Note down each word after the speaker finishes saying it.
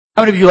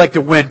How many of you like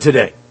to win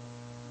today?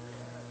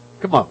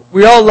 Come on.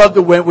 We all love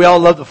to win. We all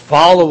love to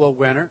follow a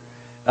winner.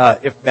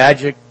 If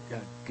Magic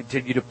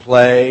continue to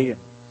play and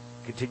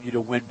continue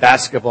to win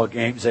basketball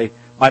games, they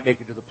might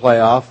make it to the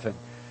playoff. And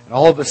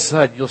all of a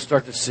sudden, you'll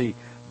start to see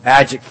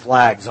Magic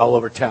flags all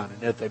over town.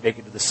 And if they make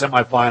it to the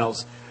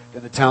semifinals,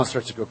 then the town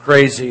starts to go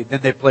crazy. Then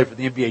they play for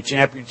the NBA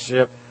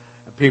championship.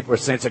 And people are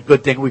saying it's a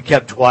good thing we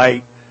kept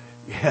Dwight.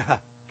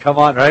 Yeah, come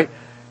on, right?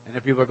 And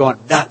then people are going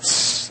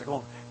nuts. They're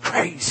going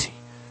crazy.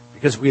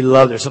 Because we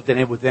love, there's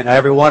something within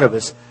every one of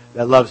us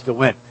that loves to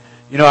win.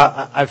 You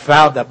know, I've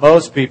found that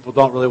most people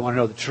don't really want to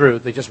know the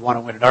truth. They just want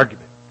to win an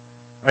argument.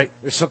 Right?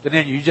 There's something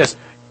in you.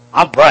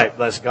 I'm right,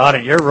 bless God,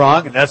 and you're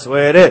wrong, and that's the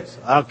way it is.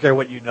 I don't care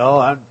what you know.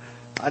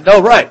 I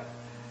know right.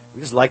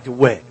 We just like to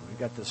win. We've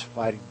got this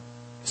fighting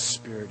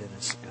spirit in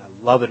us. And I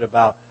love it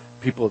about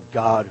people of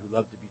God who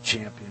love to be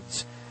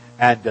champions.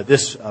 And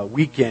this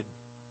weekend,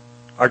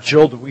 our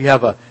children, we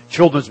have a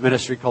children's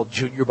ministry called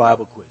Junior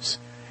Bible Quiz.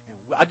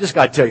 And I just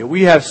got to tell you,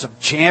 we have some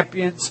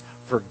champions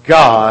for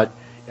God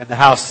in the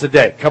house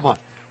today. Come on.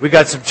 We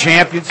got some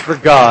champions for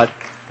God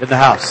in the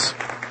house.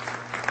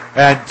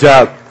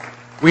 And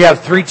we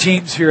have 3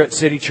 teams here at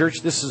City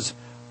Church. This is,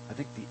 I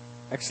think, the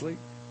X-League,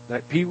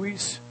 the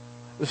Pee-wees.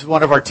 This is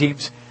one of our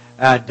teams.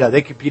 And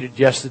they competed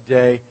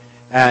yesterday.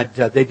 And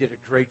they did a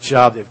great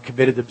job. They've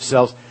committed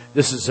themselves.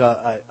 This is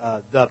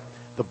the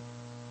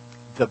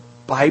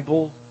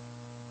Bible.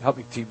 Help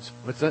me, teams.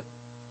 What's that?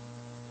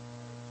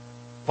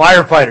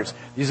 Firefighters.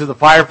 These are the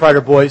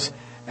firefighter boys.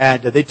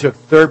 And they took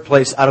 3rd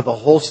place out of the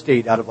whole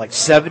state, out of like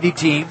 70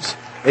 teams.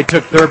 They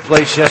took 3rd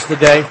place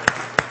yesterday.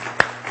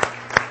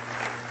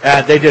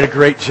 And they did a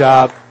great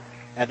job.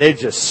 And they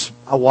just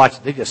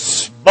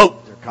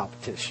smoked their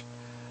competition.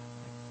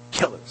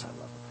 Killers, I love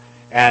them.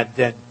 And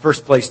then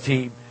 1st place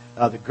team,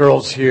 the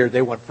girls here,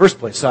 they won 1st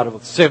place out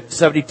of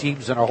 70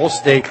 teams in our whole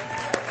state.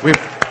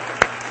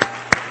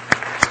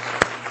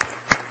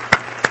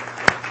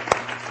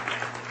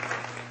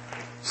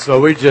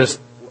 So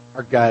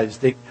our guys,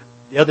 the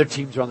other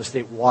teams around the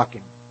state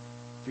walking,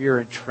 fear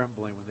and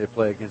trembling when they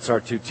play against our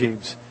 2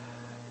 teams.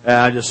 And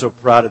I'm just so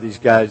proud of these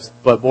guys.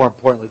 But more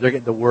importantly, they're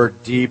getting the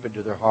word deep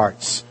into their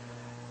hearts.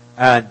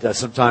 And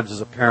sometimes as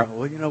a parent,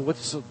 well, you know,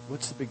 what's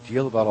the big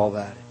deal about all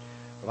that?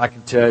 But I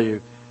can tell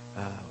you,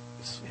 I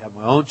have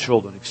my own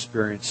children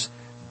experience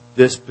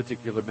this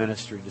particular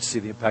ministry and to see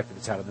the impact that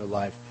it's had on their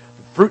life.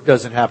 The fruit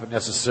doesn't happen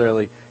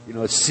necessarily. You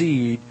know, a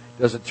seed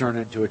doesn't turn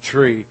into a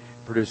tree,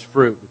 produce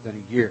fruit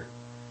within a year.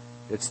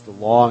 It's the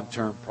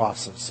long-term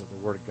process of the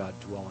Word of God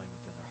dwelling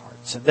within their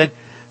hearts. And then,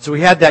 so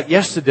we had that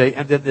yesterday,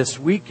 and then this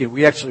weekend,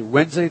 we actually,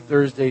 Wednesday,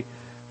 Thursday,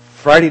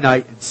 Friday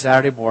night, and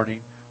Saturday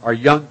morning, our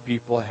young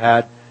people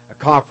had a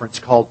conference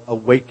called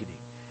Awakening.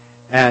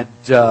 And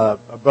our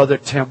brother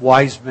Tim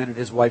Wiseman and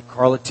his wife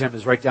Carla Tim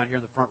is right down here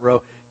in the front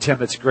row.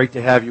 Tim, it's great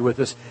to have you with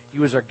us. He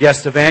was our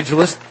guest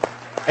evangelist.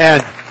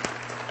 And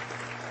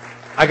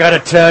I got to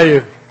tell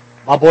you,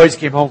 my boys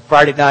came home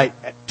Friday night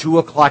at 2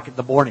 o'clock in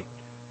the morning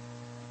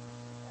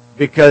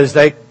because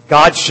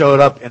God showed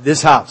up in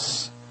this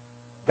house.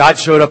 God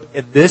showed up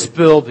in this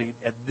building,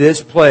 in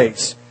this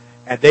place,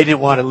 and they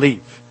didn't want to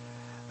leave.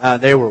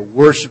 They were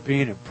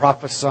worshiping and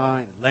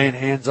prophesying and laying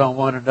hands on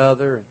one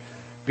another and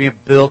being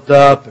built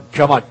up. And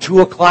come on,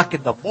 2 o'clock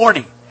in the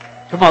morning.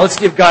 Come on, let's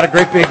give God a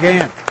great big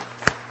hand.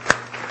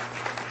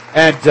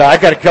 And I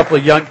got a couple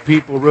of young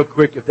people real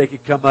quick, if they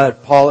could come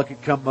up. Paula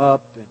could come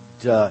up,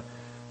 and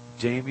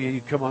Jamie,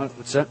 you come on.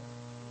 What's that?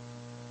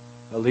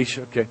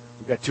 Alicia, okay.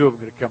 We've got 2 of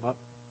them going to come up.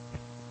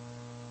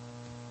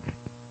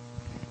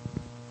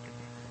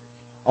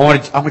 I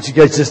want you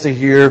guys just to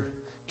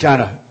hear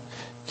kind of,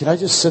 can I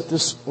just set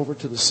this over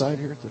to the side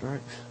here? Is that all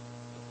right?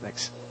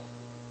 Thanks.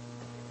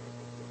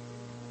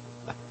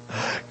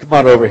 Come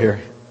on over here.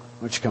 Why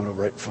don't you come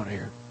over right in front of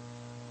here?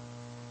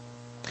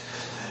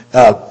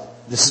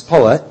 This is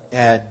Paulette,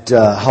 and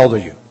how old are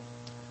you?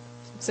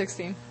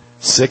 16.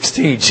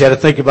 16. She had to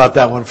think about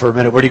that one for a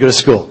minute. Where do you go to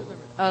school?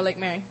 Lake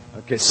Mary.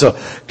 Okay, so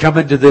come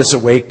into this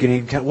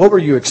awakening. What were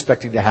you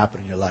expecting to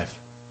happen in your life?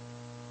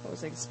 What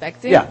was I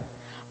expecting? Yeah.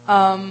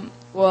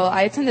 Well,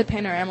 I attended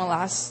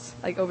Panorama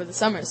over the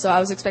summer, so I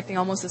was expecting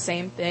almost the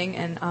same thing,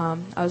 and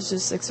I was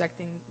just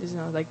expecting,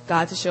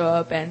 God to show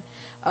up and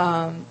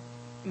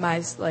my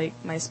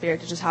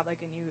spirit to just have a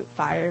new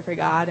fire for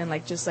God and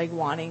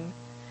wanting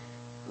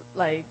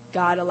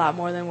God a lot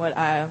more than what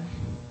I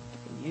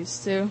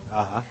used to.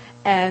 Uh-huh.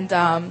 And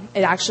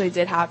it actually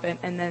did happen,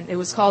 and then it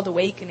was called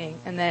Awakening,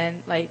 and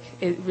then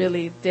it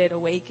really did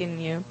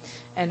awaken you,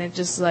 and it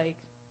just a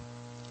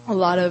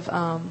lot of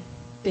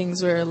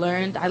things were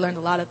learned. I learned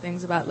a lot of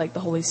things about the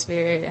Holy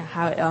Spirit and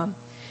how it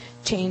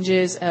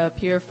changes,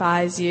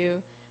 purifies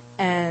you,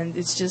 and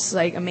it's just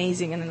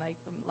amazing. And then a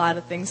lot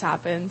of things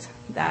happened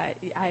that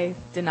I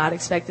did not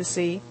expect to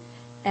see,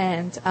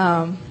 and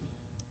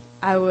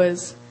I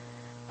was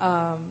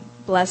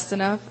blessed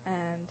enough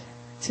and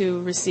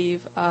to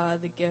receive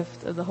the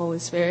gift of the Holy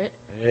Spirit.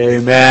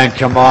 Amen.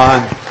 Come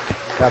on.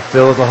 Got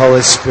filled with the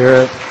Holy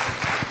Spirit.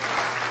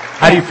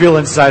 How do you feel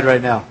inside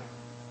right now?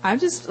 I'm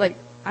just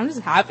I'm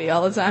just happy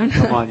all the time.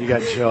 Come on, you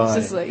got joy. It's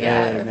just like,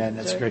 yeah, Hey, man,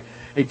 that's joy. great.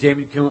 Hey,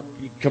 Damien,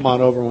 come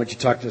on over. Why don't you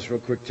talk to us real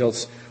quick? Tell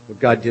us what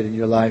God did in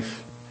your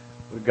life.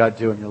 What did God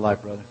do in your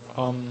life, brother?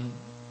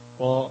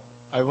 Well,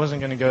 I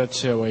wasn't going to go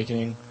to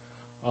Awakening.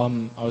 I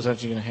was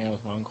actually going to hang out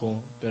with my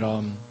uncle, but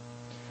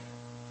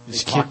They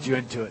talked you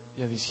into it.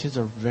 Yeah, these kids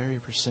are very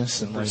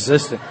persistent.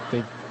 Persistent.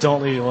 They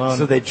don't leave you alone.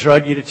 So they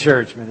drug you to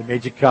church, man. They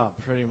made you come.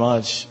 Pretty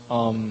much.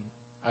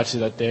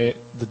 Actually,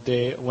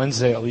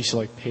 Wednesday,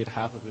 Alicia paid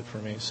half of it for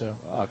me. So.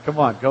 Oh, come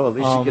on, go.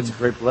 Alicia gets a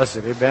great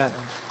blessing. Amen.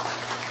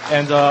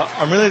 And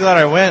I'm really glad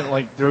I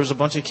went. There was a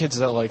bunch of kids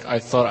that I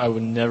thought I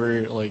would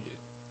never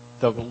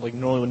that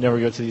normally would never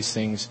go to these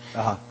things.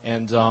 Uh-huh.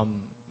 And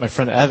my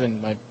friend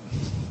Evan, my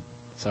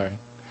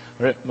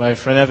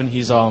friend Evan,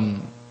 he's a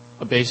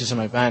bassist in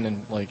my band,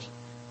 and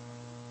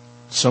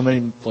so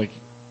many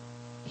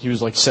he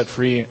was set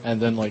free, and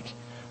then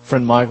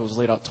friend Michael was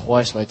laid out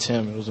twice by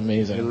Tim. It was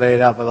amazing. You laid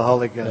out by the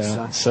Holy Ghost,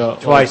 Yeah. huh? So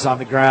Twice on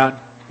the ground,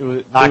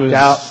 knocked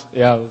out.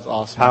 Yeah, it was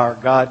awesome. Power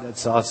of God,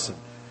 that's awesome.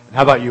 And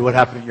how about you? What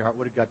happened in your heart?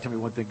 What did God tell me?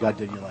 One thing God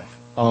did in your life.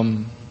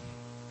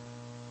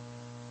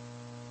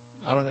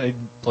 I don't know.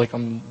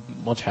 I'm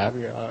much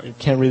happier. I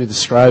can't really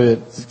describe it.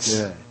 It's,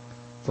 Yeah.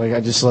 I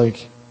just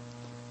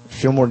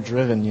feel more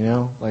driven.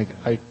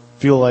 I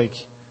feel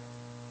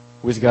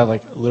with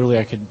God, literally,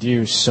 I could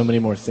do so many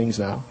more things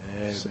now.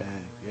 Amen. So.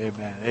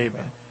 Amen.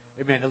 Amen.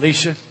 Amen.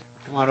 Alicia,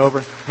 come on over.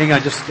 Hang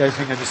on just a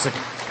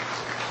second.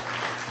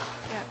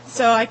 Yeah.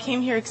 So I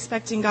came here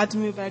expecting God to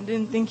move, but I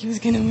didn't think He was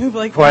going to move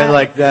like Quite that.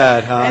 like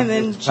that, huh? And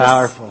then it's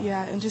powerful.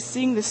 Yeah, and just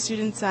seeing the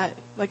students that,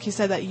 like you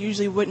said, that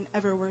usually wouldn't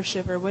ever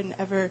worship or wouldn't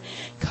ever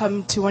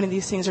come to one of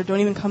these things or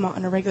don't even come out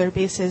on a regular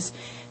basis,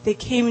 they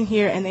came in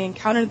here and they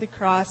encountered the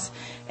cross,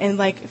 and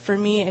for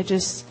me, it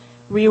just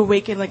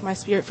reawakened my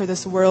spirit for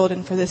this world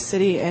and for this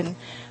city, and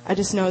I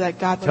just know that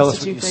God Tell wants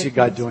us to what do you great see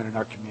God things. doing in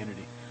our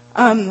community.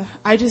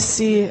 I just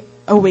see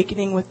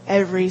awakening with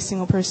every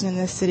single person in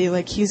this city.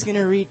 He's going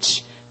to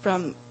reach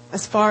from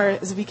as far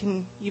as we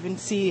can even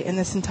see in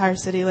this entire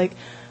city.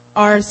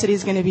 Our city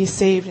is going to be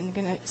saved and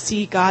going to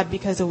see God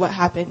because of what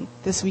happened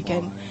this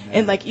weekend.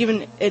 And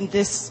even in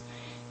this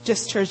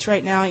just church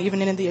right now,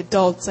 even in the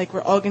adults,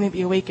 we're all going to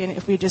be awakened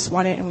if we just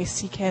want it and we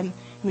seek Him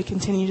and we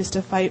continue just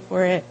to fight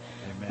for it.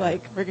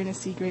 Amen. We're going to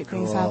see great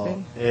things Cool.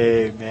 happen.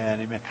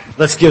 Amen. Amen.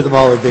 Let's give them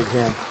all a big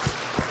hand.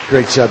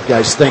 Great job,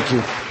 guys. Thank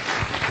you.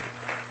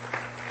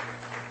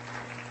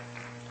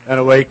 An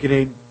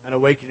awakening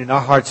in our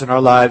hearts and our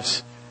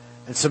lives.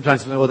 And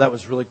sometimes, that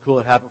was really cool.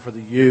 It happened for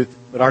the youth.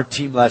 But our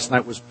team last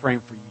night was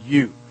praying for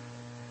you.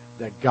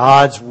 That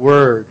God's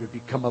Word would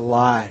become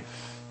alive.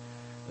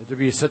 That there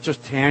be such a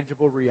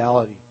tangible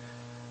reality.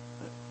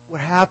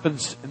 What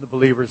happens in the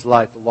believer's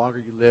life, the longer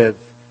you live,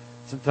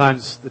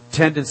 sometimes the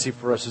tendency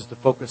for us is to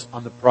focus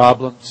on the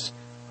problems,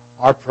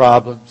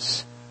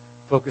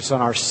 focus on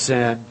our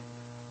sin,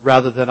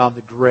 rather than on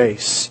the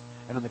grace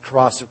and on the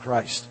cross of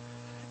Christ.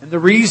 And the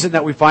reason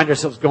that we find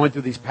ourselves going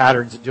through these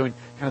patterns and doing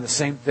kind of the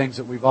same things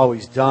that we've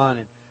always done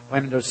and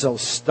finding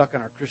ourselves stuck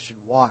in our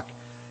Christian walk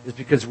is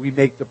because we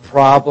make the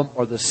problem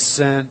or the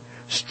sin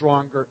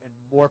stronger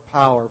and more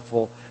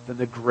powerful than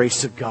the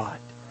grace of God.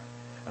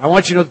 And I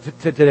want you to know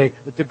today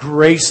that the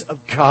grace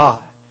of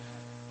God,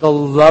 the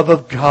love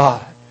of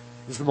God,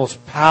 is the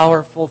most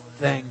powerful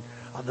thing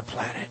on the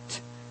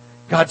planet.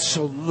 God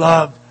so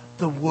loved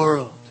the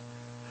world.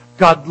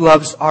 God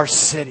loves our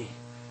city.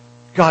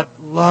 God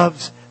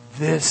loves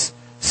this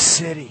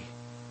city.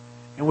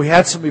 And we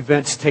had some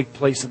events take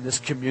place in this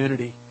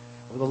community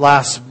over the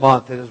last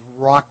month that has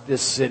rocked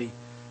this city.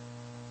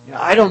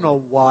 I don't know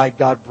why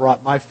God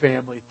brought my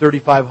family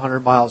 3,500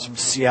 miles from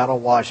Seattle,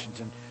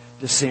 Washington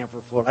to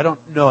Sanford, Florida. I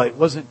don't know. It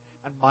wasn't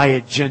on my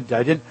agenda.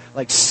 I didn't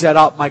set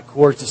out my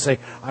course to say,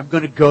 I'm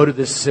going to go to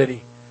this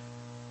city.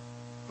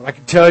 But I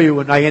can tell you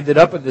when I ended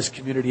up in this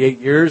community 8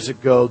 years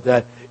ago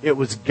that it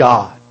was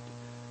God.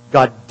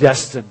 God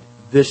destined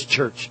this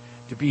church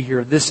to be here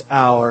in this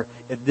hour,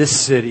 in this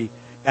city,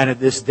 and in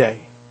this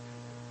day.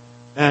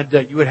 And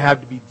you would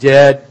have to be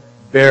dead,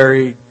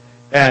 buried,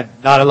 and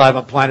not alive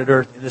on planet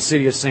Earth in the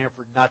city of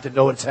Sanford not to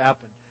know what's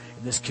happened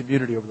in this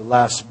community over the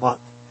last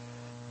month.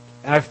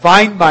 And I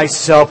find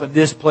myself in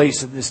this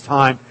place, in this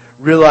time,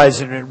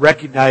 realizing and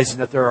recognizing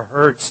that there are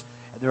hurts,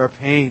 and there are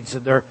pains,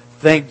 and there are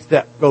things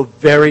that go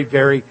very,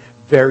 very,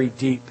 very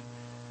deep.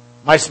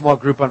 My small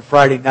group on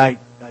Friday night,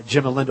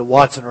 Jim and Linda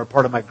Watson are a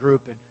part of my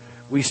group, and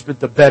we spent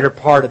the better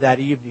part of that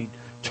evening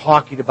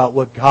talking about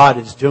what God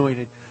is doing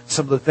and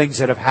some of the things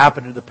that have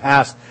happened in the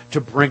past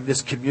to bring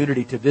this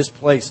community to this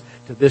place,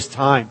 to this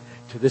time,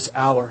 to this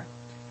hour.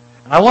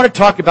 And I want to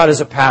talk about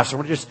as a pastor, I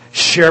want to just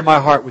share my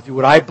heart with you,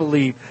 what I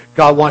believe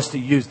God wants to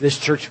use this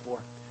church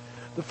for.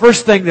 The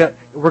first thing that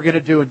we're going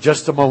to do in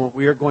just a moment,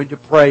 we are going to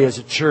pray as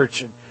a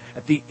church, and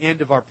at the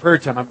end of our prayer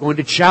time, I'm going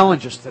to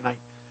challenge us tonight.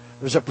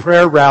 There's a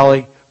prayer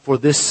rally for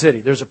this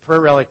city. There's a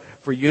prayer rally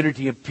for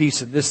unity and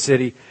peace in this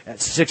city at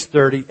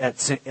 6:30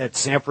 at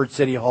Sanford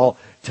City Hall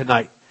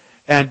tonight.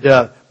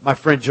 And my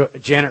friend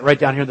Janet, right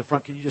down here in the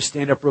front, can you just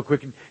stand up real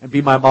quick and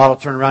be my model?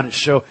 Turn around and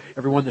show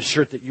everyone the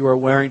shirt that you are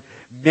wearing.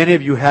 Many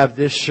of you have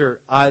this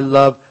shirt. I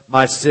love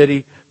my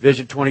city,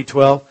 Vision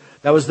 2012.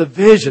 That was the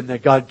vision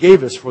that God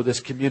gave us for this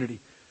community.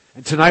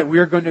 And tonight we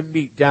are going to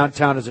meet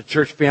downtown as a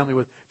church family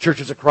with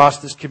churches across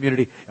this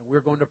community. And we're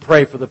going to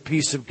pray for the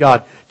peace of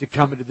God to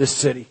come into this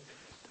city.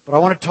 But I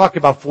want to talk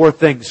about 4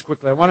 things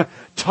quickly. I want to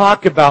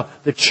talk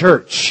about the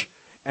church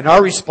and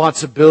our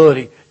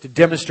responsibility to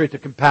demonstrate the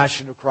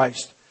compassion of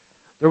Christ.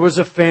 There was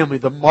a family,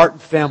 the Martin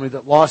family,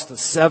 that lost a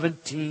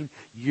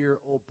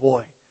 17-year-old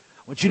boy.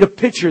 I want you to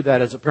picture that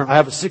as a parent. I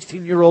have a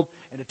 16-year-old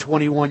and a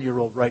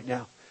 21-year-old right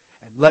now.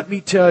 And let me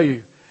tell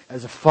you,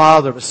 as a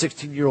father of a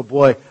 16-year-old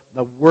boy,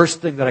 the worst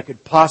thing that I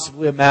could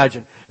possibly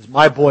imagine is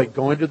my boy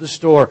going to the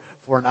store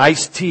for an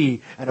iced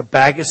tea and a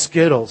bag of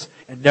Skittles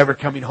and never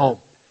coming home.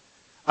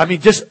 I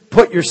mean, just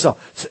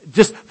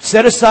just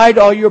set aside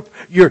all your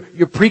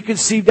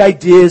preconceived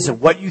ideas and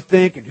what you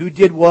think and who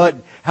did what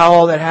and how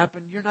all that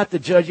happened. You're not the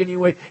judge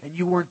anyway, and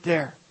you weren't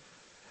there.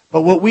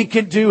 But what we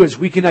can do is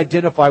we can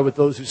identify with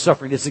those who are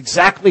suffering. It's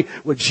exactly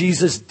what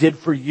Jesus did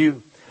for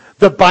you.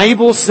 The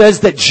Bible says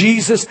that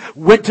Jesus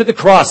went to the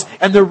cross.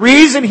 And the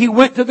reason He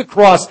went to the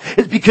cross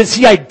is because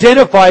He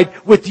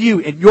identified with you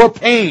in your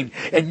pain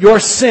and your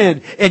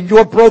sin and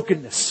your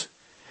brokenness.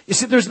 You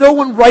see, there's no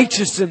one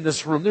righteous in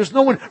this room. There's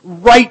no one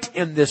right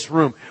in this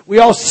room. We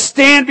all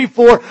stand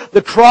before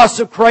the cross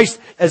of Christ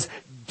as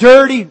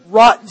dirty,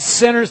 rotten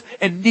sinners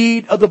in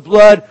need of the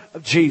blood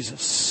of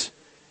Jesus.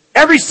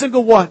 Every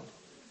single one.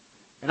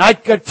 And I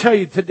got to tell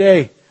you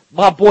today,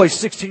 my boy,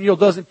 16-year-old,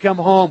 doesn't come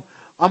home.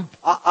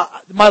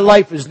 My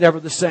life is never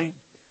the same.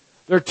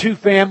 There are 2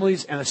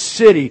 families and a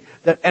city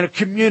and a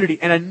community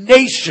and a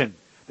nation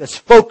that's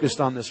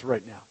focused on this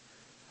right now.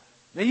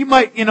 Now you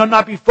might,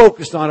 not be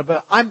focused on it,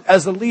 but I'm,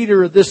 as a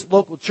leader of this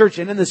local church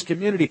and in this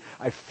community,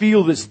 I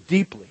feel this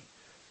deeply.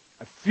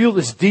 I feel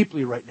this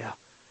deeply right now.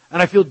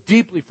 And I feel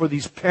deeply for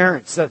these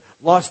parents that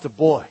lost a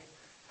boy.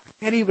 I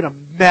can't even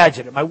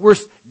imagine it. My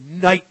worst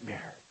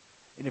nightmare.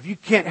 And if you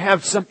can't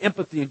have some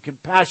empathy and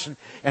compassion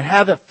and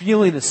have a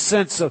feeling, a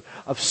sense of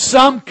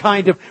some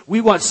kind of,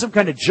 we want some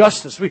kind of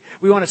justice. We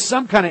want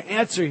some kind of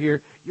answer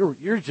here.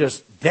 You're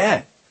just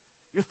dead.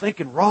 You're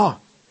thinking wrong.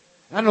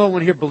 I don't know if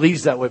anyone here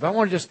believes that way, but I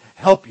want to just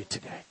help you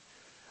today.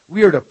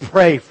 We are to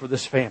pray for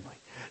this family.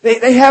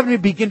 They haven't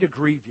even begun to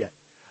grieve yet.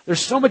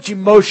 There's so much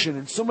emotion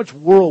and so much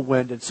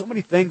whirlwind and so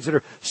many things that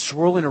are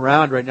swirling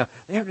around right now.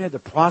 They haven't had the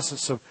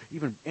process of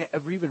even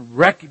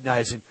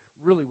recognizing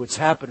really what's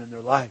happened in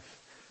their life.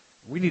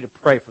 We need to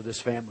pray for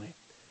this family.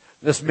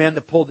 This man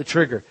that pulled the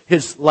trigger,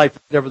 his life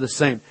is never the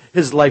same.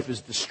 His life is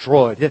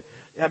destroyed.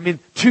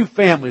 2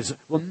 families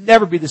will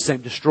never be the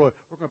same, destroyed.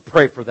 We're going to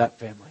pray for that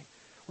family.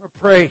 We're going to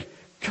pray,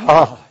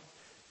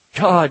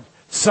 God,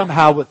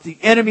 somehow what the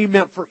enemy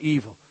meant for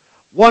evil,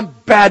 one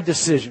bad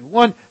decision,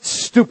 one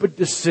stupid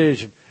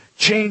decision,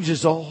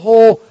 changes a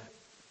whole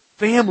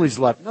family's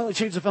life. Not only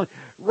changes the family,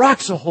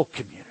 rocks a whole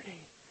community.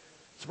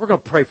 So we're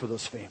going to pray for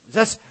those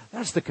families.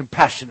 That's the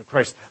compassion of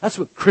Christ. That's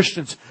what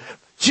Christians...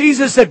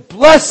 Jesus said,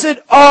 blessed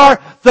are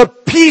the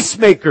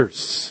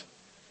peacemakers.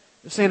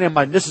 This ain't in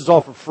mind. This is all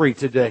for free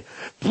today.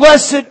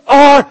 Blessed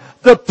are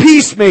the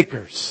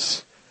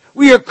peacemakers.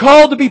 We are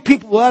called to be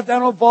people. Well, that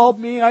don't involve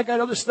me. I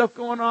got other stuff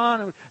going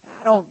on.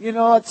 I don't,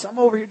 I'm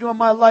over here doing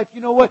my life.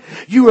 You know what?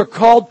 You are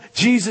called,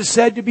 Jesus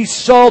said, to be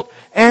salt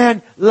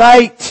and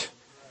light.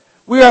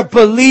 We are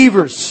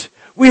believers.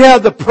 We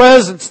have the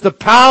presence, the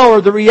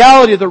power, the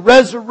reality of the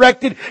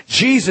resurrected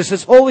Jesus,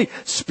 His Holy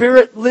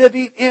Spirit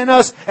living in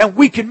us, and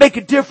we can make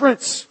a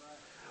difference.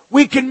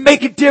 We can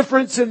make a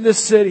difference in this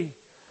city.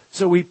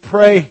 So we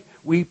pray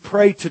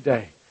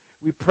today.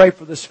 We pray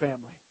for this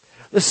family.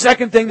 The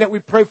second thing that we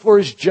pray for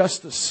is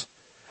justice.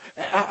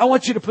 I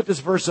want you to put this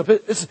verse up.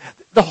 It's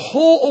the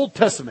whole Old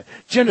Testament.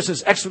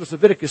 Genesis, Exodus,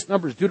 Leviticus,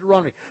 Numbers,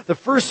 Deuteronomy. The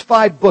first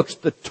 5 books,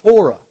 the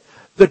Torah.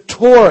 The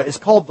Torah is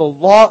called the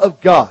law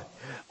of God.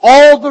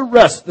 All the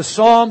rest, the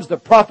Psalms, the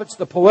prophets,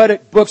 the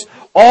poetic books,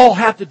 all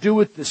have to do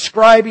with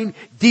describing,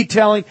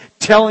 detailing,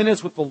 telling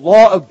us what the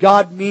law of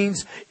God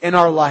means in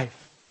our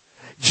life.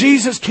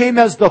 Jesus came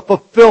as the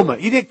fulfillment.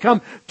 He didn't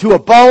come to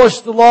abolish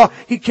the law.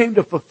 He came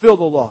to fulfill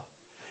the law.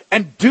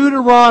 And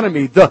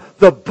Deuteronomy, the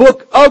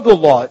book of the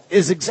law,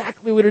 is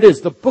exactly what it is.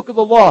 The book of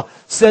the law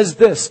says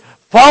this: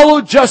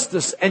 follow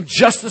justice and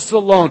justice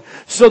alone,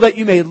 so that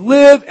you may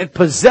live and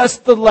possess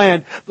the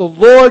land the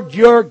Lord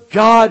your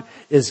God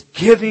is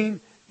giving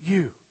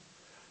you.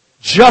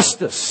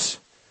 Justice.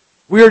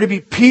 We are to be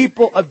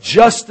people of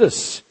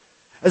justice.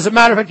 As a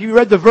matter of fact, you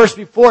read the verse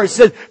before. It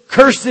says,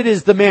 cursed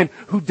is the man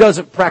who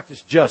doesn't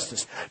practice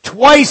justice.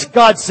 Twice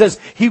God says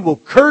He will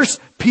curse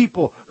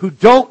people who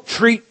don't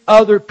treat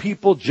other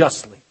people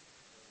justly.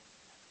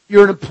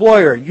 You're an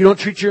employer and you don't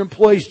treat your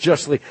employees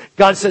justly.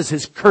 God says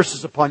His curse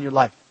is upon your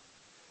life.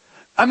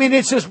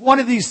 It's just one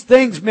of these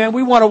things, man.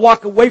 We want to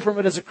walk away from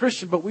it as a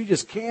Christian, but we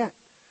just can't.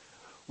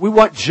 We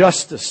want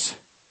justice.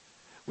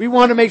 We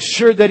want to make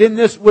sure that in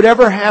this,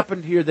 whatever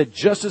happened here, that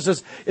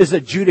justice is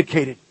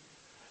adjudicated.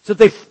 So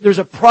there's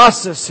a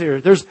process here.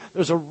 There's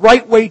a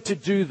right way to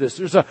do this.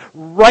 There's a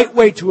right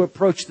way to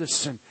approach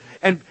this.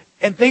 And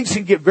things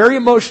can get very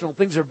emotional.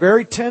 Things are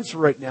very tense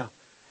right now.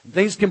 And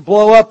things can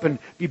blow up and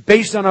be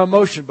based on our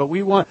emotion. But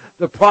we want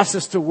the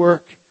process to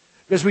work.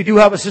 Because we do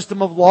have a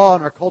system of law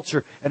in our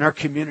culture and our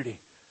community.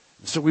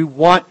 And so we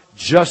want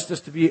justice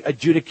to be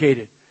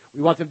adjudicated.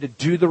 We want them to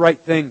do the right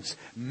things,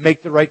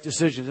 make the right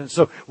decisions. And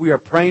so we are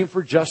praying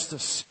for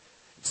justice.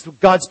 It's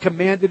what God's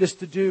commanded us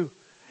to do.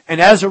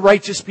 And as a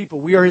righteous people,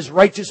 we are His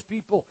righteous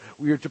people.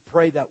 We are to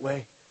pray that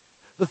way.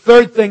 The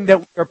third thing that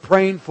we are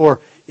praying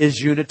for is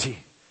unity.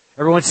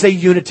 Everyone say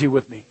unity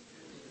with me.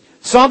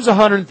 Psalms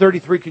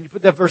 133, can you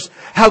put that verse?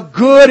 How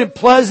good and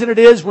pleasant it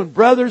is when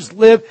brothers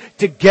live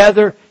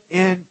together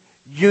in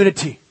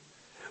unity.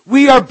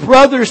 We are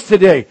brothers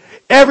today.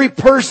 Every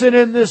person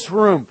in this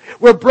room.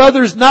 We're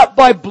brothers not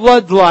by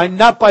bloodline,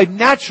 not by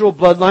natural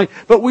bloodline,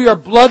 but we are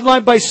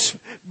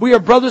we are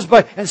brothers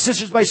and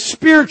sisters by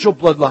spiritual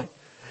bloodline.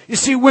 You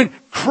see, when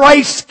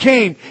Christ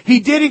came, He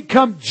didn't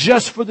come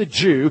just for the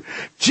Jew.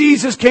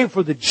 Jesus came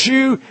for the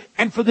Jew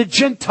and for the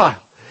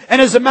Gentile.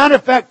 And as a matter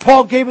of fact,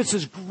 Paul gave us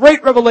this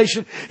great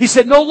revelation. He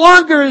said, no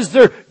longer is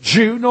there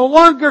Jew, no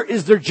longer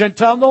is there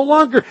Gentile, no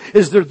longer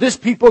is there this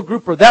people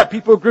group or that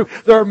people group.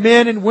 There are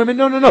men and women.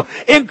 No.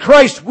 In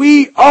Christ,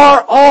 we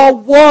are all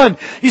one.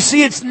 You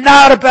see, it's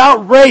not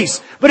about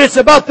race, but it's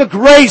about the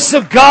grace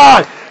of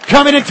God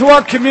coming into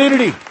our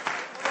community.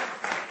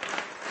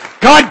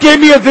 God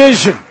gave me a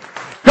vision.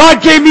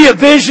 God gave me a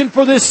vision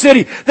for this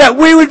city, that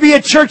we would be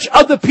a church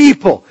of the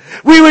people.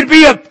 We would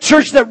be a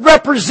church that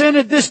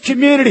represented this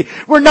community.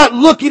 We're not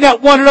looking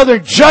at one another,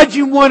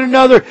 judging one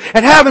another,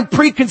 and having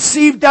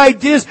preconceived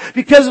ideas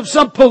because of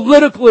some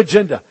political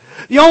agenda.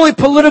 The only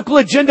political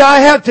agenda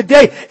I have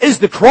today is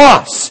the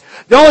cross.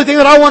 The only thing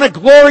that I want to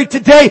glory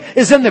today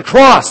is in the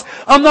cross.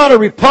 I'm not a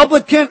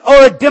Republican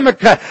or a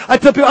Democrat. I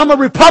tell people I'm a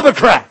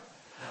Republican.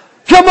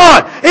 Come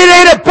on.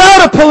 It ain't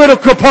about a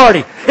political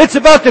party. It's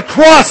about the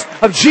cross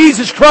of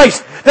Jesus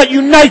Christ that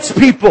unites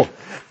people.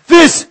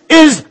 This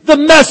is the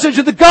message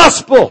of the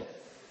gospel.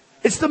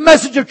 It's the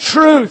message of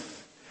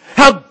truth.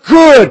 How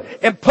good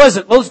and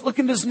pleasant. Let's look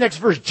into this next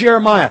verse,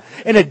 Jeremiah.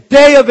 In a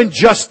day of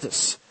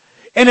injustice,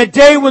 in a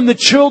day when the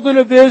children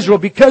of Israel,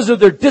 because of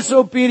their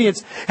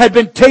disobedience, had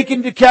been taken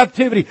into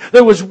captivity,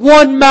 there was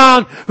one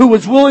man who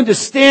was willing to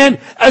stand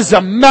as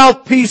a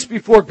mouthpiece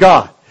before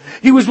God.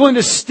 He was willing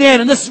to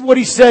stand, and this is what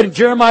he said in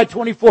Jeremiah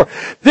 24.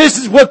 This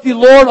is what the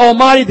Lord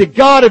Almighty, the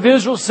God of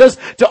Israel, says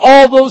to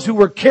all those who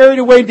were carried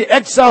away into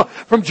exile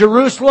from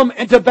Jerusalem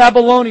into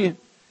Babylonian.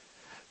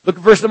 Look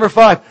at verse number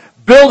 5.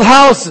 Build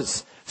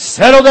houses,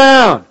 settle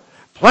down,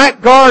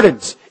 plant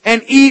gardens,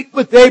 and eat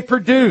what they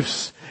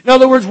produce. In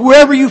other words,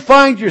 wherever you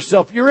find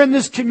yourself, you're in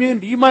this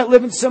community. You might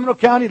live in Seminole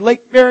County,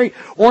 Lake Mary,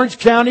 Orange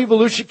County,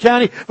 Volusia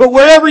County, but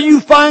wherever you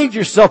find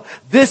yourself,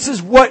 this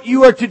is what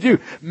you are to do.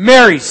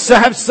 Marry,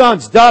 have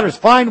sons, daughters,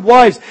 find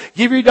wives,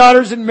 give your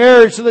daughters in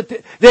marriage so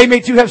that they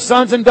may too have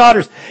sons and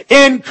daughters.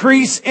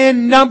 Increase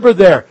in number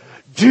there.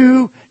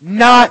 Do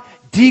not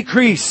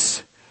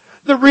decrease.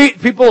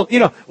 People,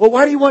 well,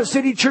 why do you want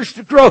City Church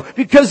to grow?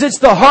 Because it's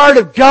the heart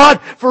of God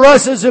for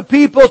us as a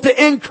people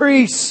to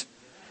increase.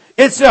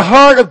 It's the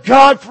heart of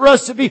God for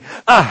us to be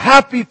a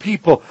happy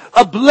people,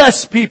 a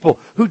blessed people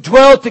who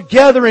dwell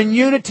together in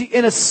unity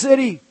in a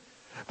city.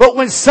 But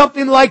when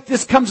something like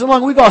this comes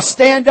along, we've got to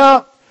stand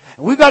up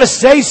and we've got to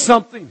say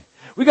something.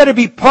 We've got to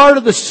be part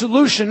of the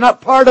solution, not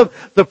part of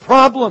the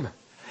problem.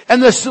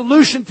 And the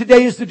solution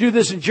today is to do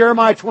this in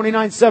Jeremiah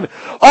 29:7.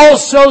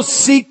 Also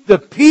seek the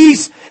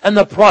peace and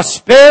the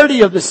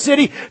prosperity of the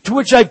city to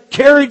which I've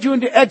carried you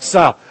into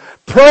exile.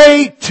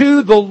 Pray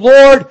to the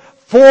Lord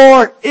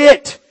for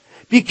it.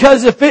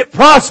 Because if it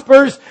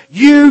prospers,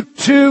 you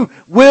too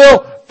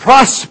will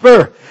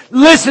prosper.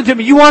 Listen to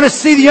me. You want to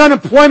see the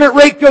unemployment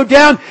rate go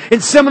down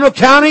in Seminole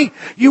County?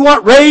 You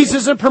want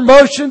raises and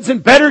promotions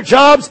and better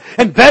jobs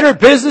and better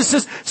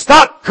businesses?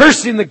 Stop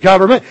cursing the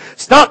government.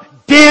 Stop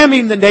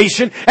damning the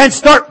nation and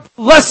start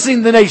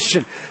blessing the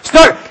nation.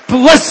 Start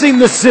blessing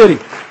the city.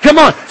 Come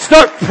on.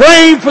 Start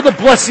praying for the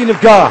blessing of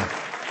God.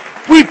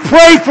 We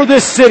pray for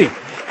this city.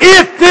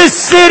 If this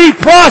city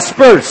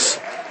prospers,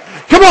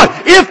 come on,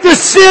 if the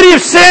city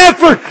of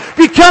Sanford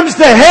becomes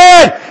the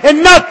head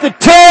and not the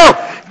tail,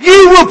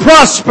 you will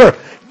prosper.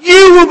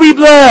 You will be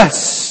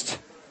blessed.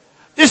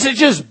 This is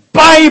just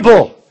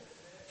Bible.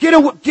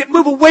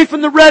 Move away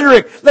from the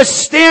rhetoric. Let's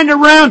stand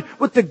around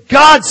what the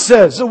God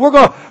says. So we're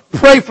going to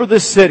pray for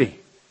this city.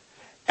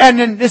 And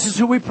then this is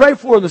who we pray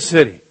for in the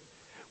city.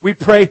 We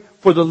pray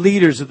for the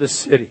leaders of the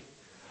city.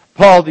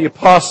 Paul the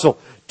apostle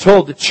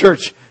told the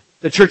church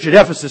at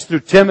Ephesus through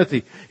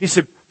Timothy, he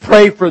said,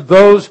 pray for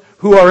those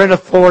who are in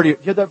authority. You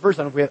have that verse?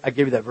 I don't know if I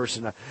gave you that verse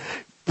or not.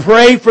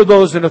 Pray for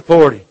those in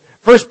authority.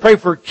 First, pray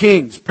for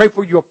kings. Pray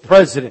for your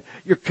president.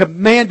 You're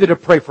commanded to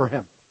pray for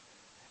him.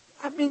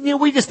 I mean,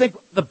 we just think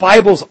the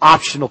Bible's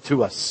optional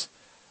to us.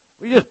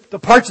 The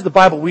parts of the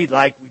Bible we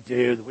like, we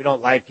do. That we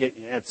don't like it,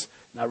 it's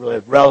not really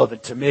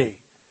relevant to me.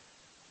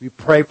 We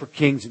pray for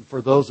kings and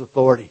for those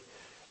authority.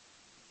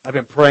 I've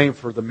been praying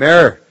for the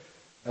mayor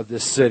of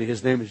this city.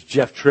 His name is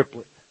Jeff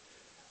Triplett.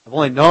 I've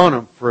only known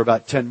him for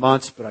about 10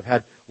 months, but I've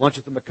had lunch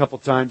with him a couple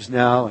times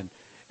now, and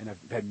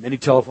I've had many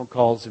telephone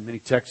calls and many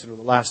texts over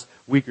the last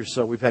week or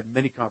so. We've had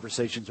many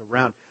conversations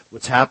around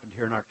what's happened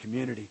here in our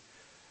community.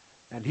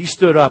 And he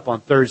stood up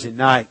on Thursday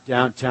night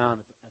downtown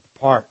at the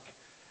park.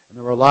 And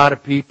there were a lot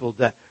of people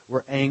that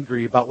were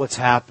angry about what's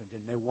happened,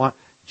 and they want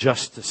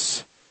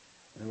justice.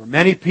 And there were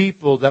many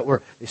people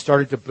they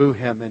started to boo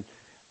him.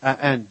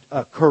 And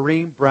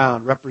Corrine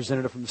Brown,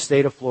 representative from the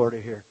state of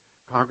Florida here,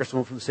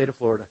 congresswoman from the state of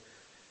Florida,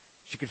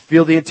 she could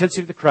feel the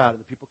intensity of the crowd and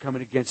the people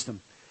coming against him.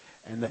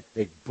 And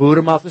they booed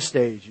him off the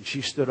stage, and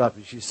she stood up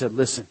and she said,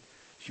 listen,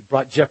 she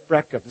brought Jeff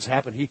Breck up. This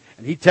happened. He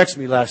texted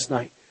me last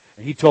night,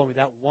 and he told me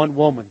that one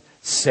woman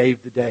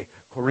saved the day.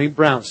 Corrine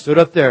Brown stood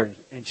up there,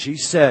 and she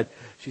said,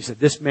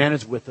 this man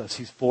is with us.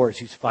 He's for us.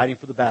 He's fighting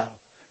for the battle.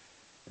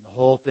 And the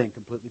whole thing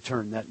completely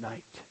turned that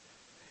night.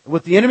 And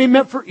what the enemy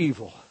meant for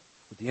evil,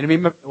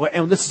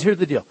 and this is here's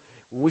the deal.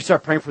 When we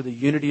start praying for the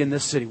unity in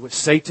this city, what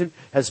Satan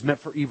has meant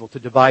for evil, to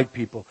divide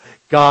people,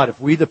 God, if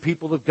we, the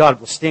people of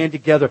God, will stand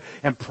together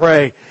and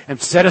pray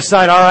and set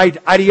aside our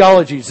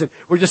ideologies, and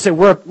we're just saying,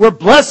 we're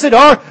blessed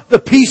are the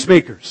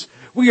peacemakers.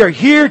 We are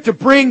here to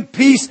bring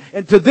peace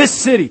into this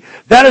city.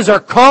 That is our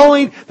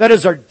calling. That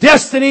is our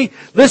destiny.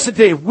 Listen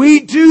to me. If we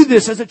do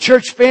this as a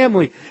church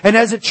family and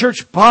as a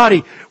church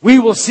body, we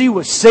will see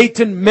what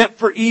Satan meant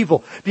for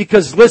evil.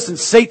 Because listen,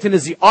 Satan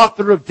is the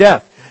author of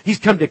death. He's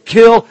come to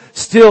kill,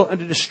 steal, and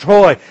to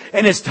destroy.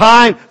 And it's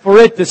time for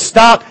it to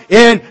stop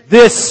in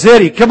this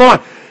city. Come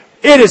on.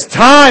 It is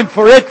time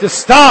for it to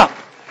stop.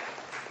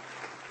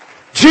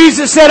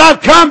 Jesus said,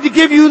 I've come to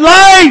give you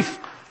life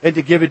and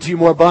to give it to you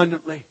more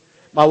abundantly.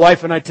 My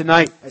wife and I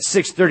tonight at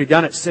 6:30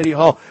 down at City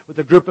Hall with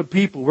a group of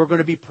people, we're going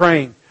to be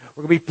praying.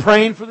 We're going to be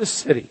praying for the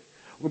city.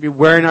 We're going to be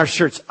wearing our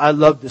shirts. I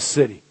love this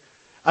city.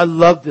 I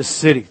love this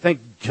city. Thank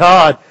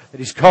God that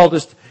He's called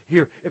us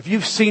here. If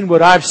you've seen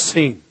what I've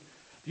seen,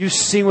 you've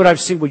seen what I've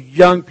seen with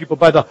young people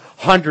by the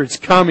hundreds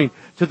coming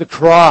to the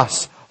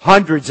cross.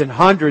 Hundreds and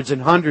hundreds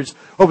and hundreds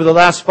over the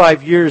last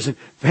 5 years, and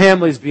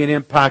families being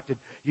impacted.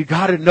 You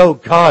got to know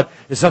God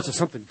is up to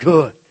something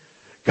good.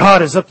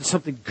 God is up to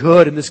something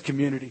good in this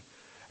community.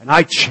 And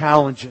I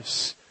challenge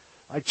us.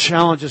 I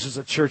challenge us as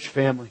a church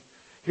family.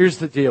 Here's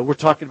the deal. We're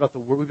talking about the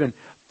Word. We've been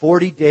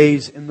 40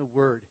 days in the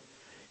Word.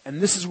 And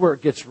this is where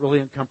it gets really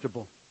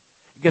uncomfortable.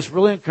 It gets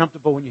really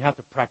uncomfortable when you have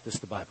to practice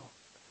the Bible.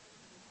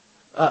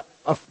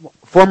 A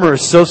former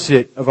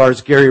associate of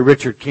ours, Gary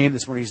Richard, came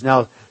this morning. He's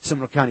now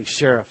Seminole County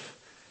Sheriff.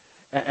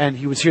 And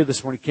he was here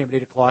this morning. He came at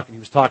 8 o'clock and he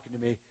was talking to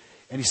me.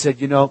 And he said,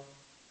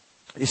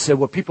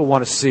 what people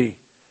want to see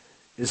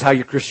is how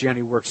your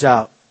Christianity works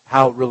out,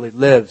 how it really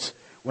lives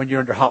when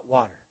you're under hot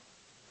water.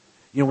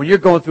 When you're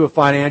going through a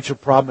financial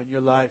problem in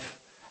your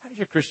life, how does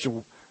your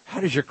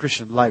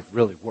Christian life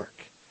really work?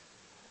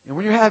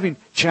 When you're having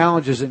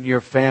challenges in your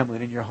family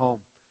and in your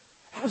home,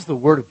 how's the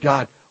Word of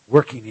God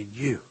working in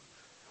you?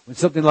 When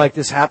something like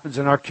this happens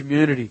in our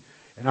community,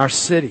 in our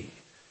city,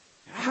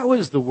 how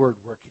is the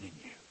Word working in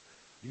you?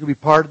 You're going to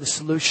be part of the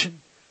solution?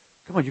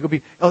 Come on, you're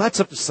going to be, that's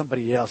up to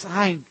somebody else.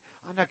 I'm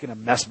not going to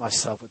mess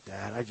myself with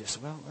that.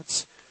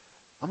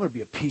 I'm going to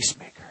be a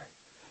peacemaker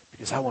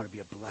because I want to be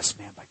a blessed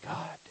man by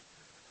God.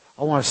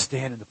 I want to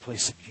stand in the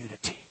place of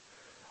unity.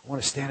 I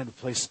want to stand in the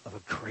place of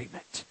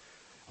agreement.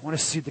 I want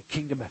to see the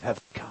kingdom of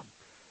heaven come.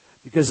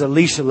 Because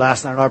Alicia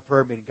last night in our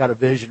prayer meeting got a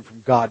vision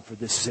from God for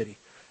this city.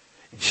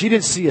 And she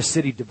didn't see a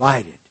city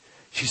divided.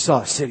 She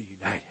saw a city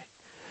united.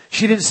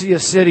 She didn't see a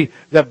city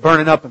that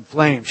burning up in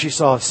flames. She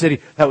saw a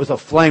city that was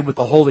aflame with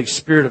the Holy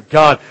Spirit of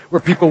God, where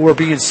people were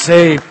being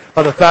saved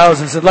by the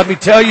thousands. And let me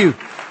tell you,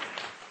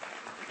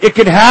 it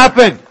can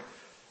happen.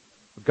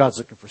 But God's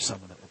looking for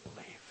someone that will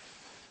believe.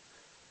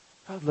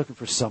 God's looking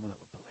for someone that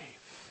will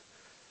believe.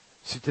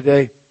 See,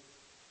 today,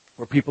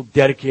 we're people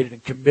dedicated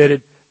and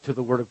committed to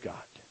the Word of God.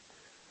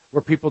 We're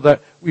people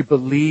that we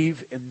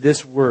believe in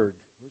this Word.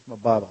 Where's my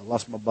Bible? I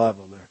lost my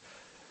Bible there.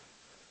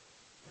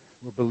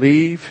 We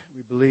believe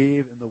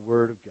in the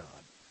Word of God.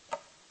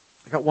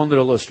 I got one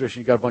little illustration.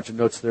 You got a bunch of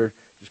notes there.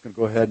 Just going to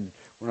go ahead and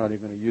we're not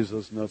even going to use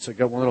those notes. I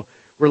got one little.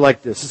 We're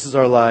like this. This is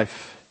our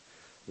life.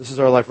 This is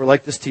our life. We're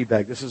like this tea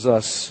bag. This is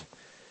us.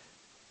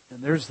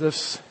 And there's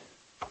this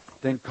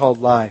thing called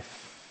life.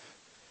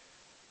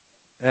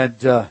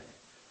 And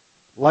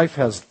life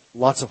has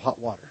lots of hot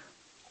water.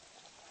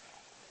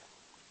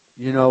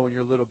 When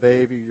you're a little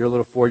baby, you're a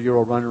little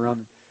 4-year-old running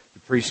around the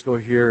preschool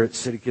here at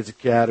City Kids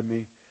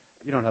Academy.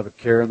 You don't have a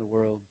care in the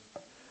world.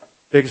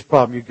 Biggest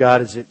problem you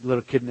got is that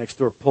little kid next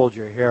door pulled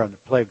your hair on the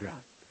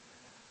playground.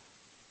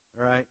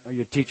 All right? Or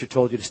your teacher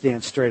told you to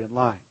stand straight in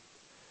line.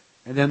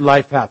 And then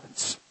life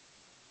happens.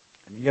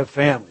 And you have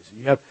families. And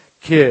you have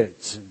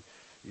kids. And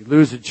you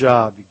lose a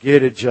job. You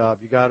get a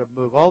job. You got to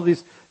move. All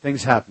these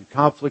things happen.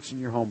 Conflicts in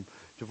your home.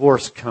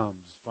 Divorce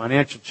comes.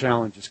 Financial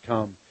challenges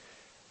come.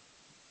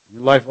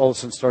 Your life all of a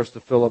sudden starts to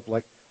fill up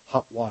like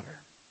hot water.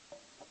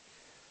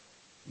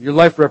 Your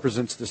life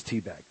represents this tea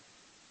bag.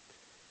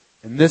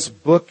 And this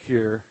book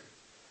here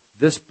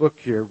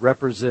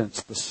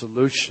represents the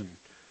solution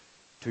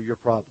to your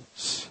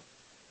problems.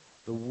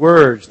 The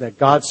words that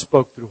God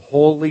spoke through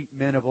holy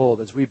men of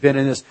old, as we've been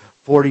in this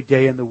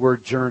 40-day in the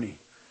Word journey,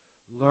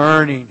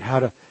 learning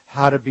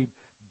how to be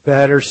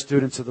better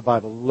students of the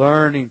Bible,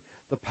 learning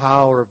the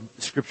power of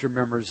Scripture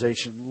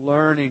memorization,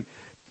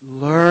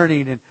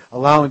 learning and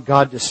allowing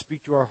God to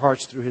speak to our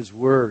hearts through His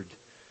Word.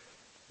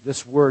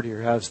 This Word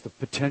here has the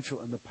potential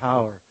and the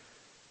power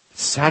to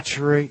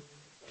saturate,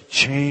 to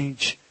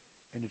change,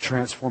 and to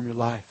transform your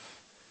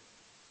life.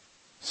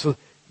 So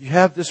you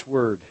have this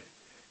Word,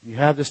 you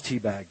have this tea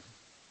bag,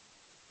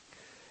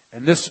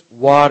 and this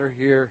water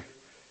here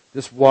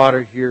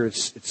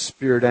is it's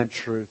spirit and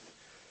truth.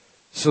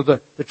 So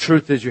the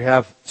truth is you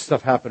have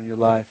stuff happen in your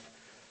life,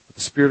 but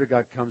the Spirit of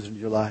God comes into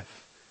your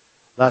life.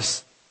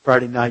 Last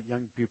Friday night,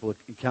 young people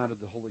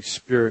encountered the Holy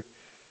Spirit.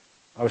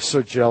 I was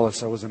so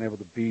jealous I wasn't able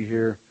to be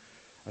here.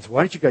 I said,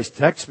 why didn't you guys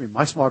text me?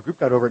 My small group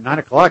got over at 9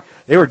 o'clock.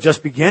 They were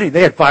just beginning.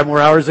 They had 5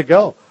 more hours to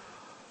go.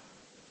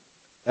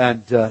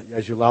 And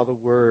as you allow the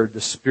Word,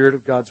 the Spirit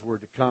of God's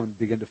Word to come and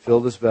begin to fill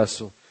this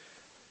vessel,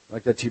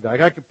 like that tea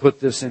bag. I could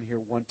put this in here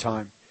one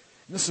time.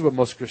 And this is what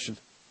most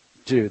Christians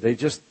do. They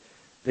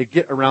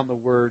get around the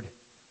Word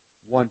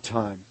one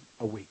time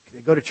a week.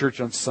 They go to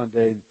church on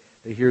Sunday and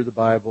they hear the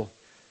Bible.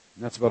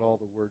 And that's about all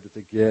the Word that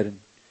they get.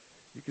 And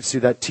you can see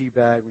that tea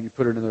bag when you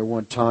put it in there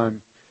one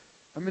time.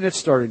 I mean, it's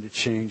starting to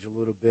change a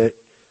little bit.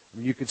 I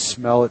mean, you could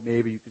smell it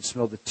maybe. You can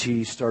smell the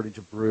tea starting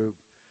to brew.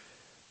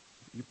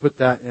 You put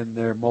that in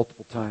there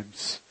multiple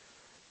times.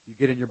 You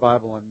get in your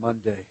Bible on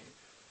Monday.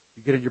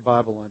 You get in your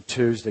Bible on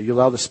Tuesday. You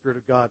allow the Spirit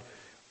of God,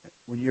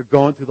 when you're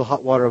going through the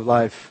hot water of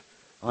life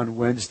on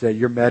Wednesday,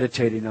 you're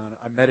meditating on it.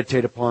 I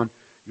meditate upon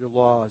your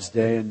laws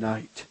day and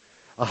night.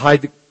 I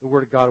hide the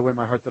Word of God away in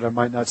my heart that I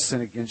might not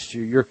sin against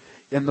you. You're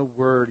in the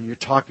Word and you're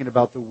talking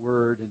about the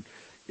Word and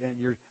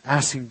you're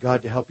asking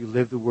God to help you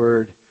live the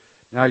Word.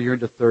 Now you're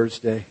into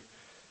Thursday.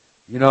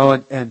 You know,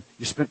 and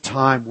you spent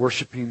time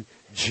worshiping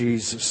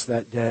Jesus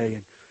that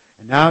day.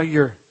 And now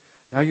you're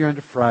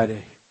into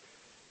Friday.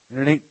 And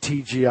it ain't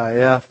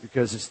TGIF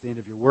because it's the end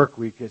of your work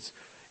week.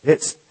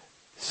 It's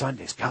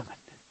Sunday's coming.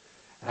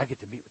 And I get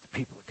to meet with the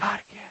people of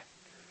God again.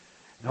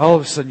 And all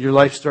of a sudden your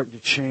life's starting to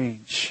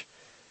change.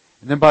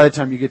 And then by the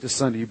time you get to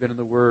Sunday, you've been in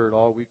the Word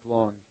all week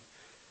long.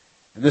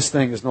 And this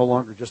thing is no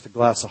longer just a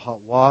glass of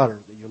hot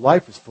water that your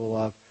life is full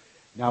of.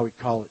 Now we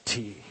call it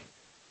tea.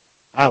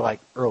 I like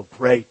Earl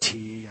Grey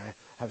tea. I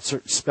have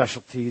certain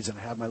specialties, and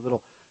I have my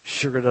little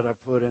sugar that I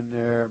put in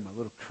there, my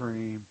little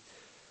cream.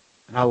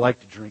 And I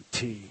like to drink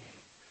tea.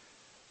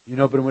 You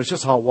know, but when it's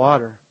just hot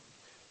water,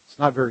 it's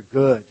not very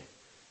good.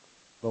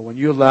 But when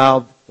you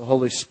allow the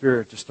Holy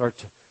Spirit to start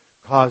to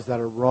cause that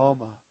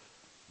aroma,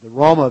 the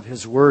aroma of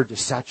His Word to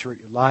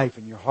saturate your life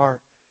and your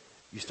heart,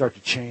 you start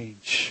to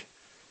change.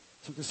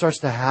 Something starts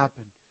to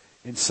happen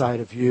inside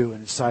of you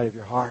and inside of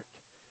your heart.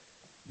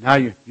 Now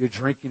you're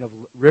drinking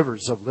of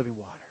rivers of living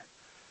water.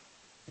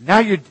 And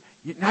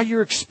now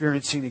you're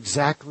experiencing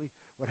exactly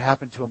what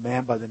happened to a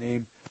man by the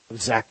name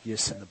of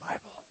Zacchaeus in the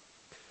Bible.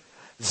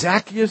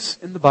 Zacchaeus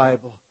in the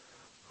Bible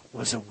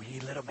was a wee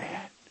little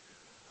man.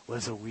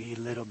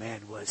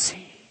 Was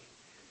he?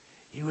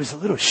 He was a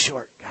little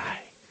short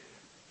guy.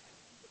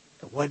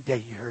 And one day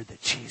he heard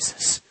that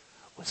Jesus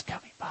was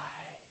coming by.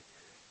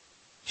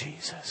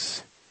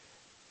 Jesus.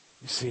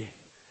 You see,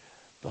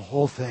 the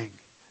whole thing,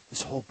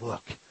 this whole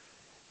book,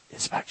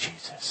 is about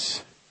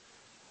Jesus.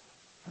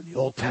 From the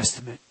Old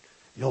Testament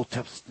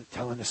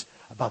telling us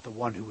about the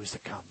one who is to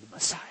come, the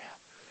Messiah.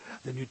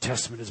 The New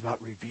Testament is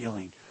about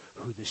revealing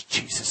who this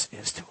Jesus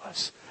is to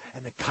us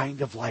and the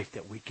kind of life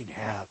that we can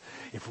have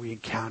if we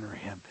encounter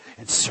Him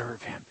and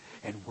serve Him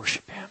and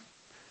worship Him.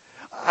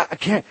 I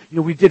can't,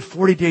 we did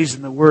 40 days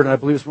in the Word, and I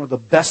believe it's one of the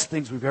best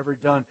things we've ever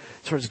done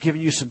as far as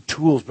giving you some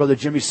tools. Brother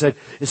Jimmy said,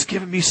 it's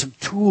given me some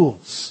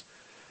tools.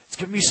 It's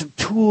given me some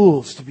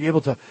tools to be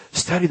able to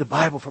study the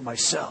Bible for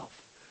myself.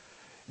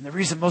 And the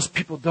reason most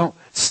people don't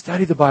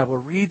study the Bible or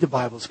read the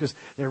Bible is because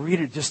they read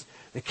it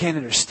they can't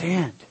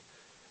understand.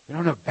 They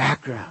don't have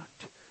background.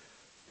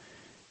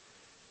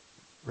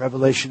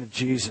 Revelation of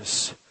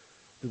Jesus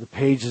through the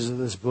pages of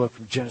this book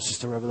from Genesis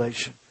to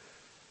Revelation.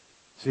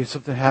 See,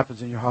 something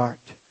happens in your heart.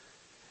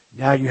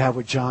 Now you have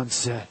what John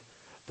said.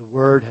 The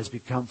Word has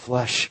become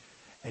flesh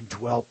and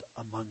dwelt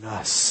among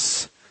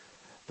us.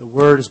 The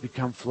Word has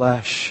become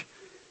flesh.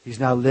 He's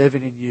now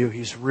living in you.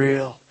 He's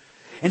real.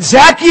 And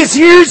Zacchaeus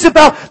hears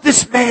about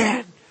this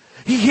man.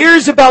 He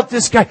hears about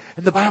this guy.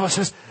 And the Bible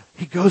says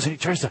he goes and he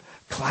tries to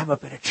climb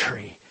up in a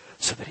tree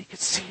so that he could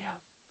see him.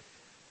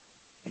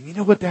 And you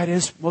know what that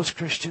is, most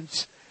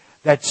Christians?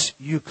 That's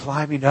you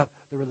climbing up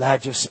the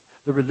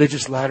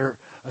religious ladder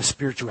of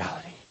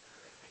spirituality.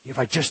 If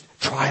I just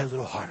try a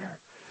little harder,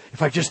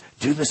 if I just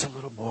do this a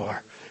little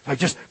more, if I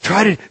just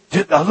try to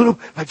do a little,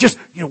 if I just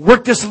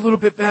work this a little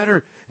bit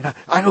better, and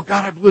I know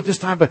God, I blew it this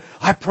time, but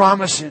I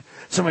promise. And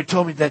somebody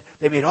told me that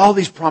they made all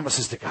these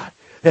promises to God.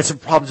 They had some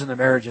problems in their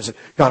marriages. And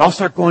God, I'll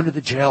start going to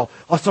the jail.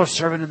 I'll start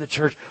serving in the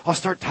church. I'll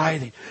start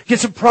tithing. Get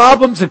some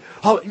problems and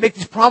I'll make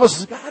these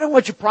promises. God, I don't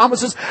want your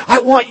promises.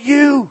 I want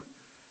you.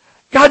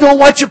 God don't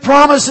want your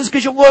promises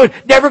because you're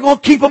never going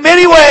to keep them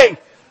anyway.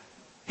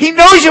 He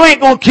knows you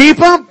ain't going to keep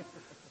him.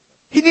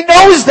 He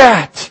knows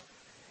that.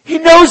 He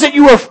knows that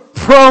you are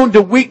prone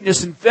to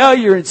weakness and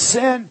failure and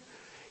sin.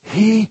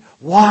 He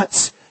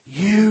wants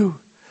you.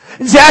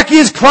 And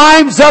Zacchaeus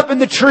climbs up in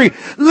the tree.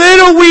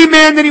 Little wee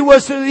man that he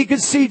was, so that he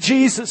could see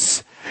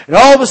Jesus. And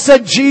all of a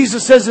sudden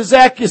Jesus says to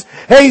Zacchaeus,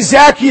 "Hey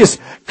Zacchaeus,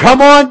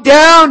 come on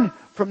down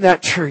from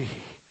that tree."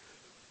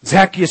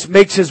 Zacchaeus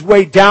makes his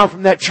way down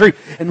from that tree.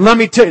 And let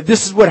me tell you,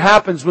 this is what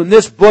happens when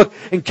this book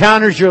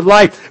encounters your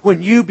life.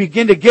 When you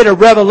begin to get a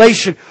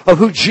revelation of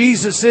who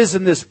Jesus is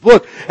in this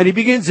book, and He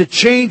begins to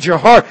change your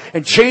heart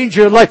and change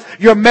your life,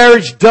 your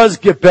marriage does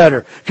get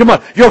better. Come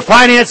on. Your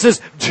finances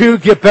do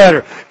get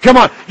better. Come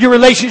on. Your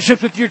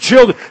relationships with your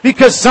children,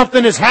 because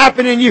something has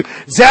happened in you.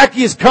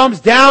 Zacchaeus comes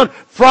down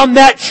from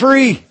that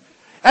tree.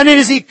 And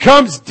as he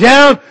comes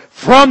down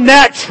from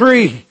that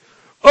tree,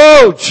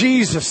 oh,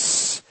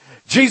 Jesus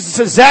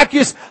says,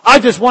 "Zacchaeus, I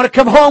just want to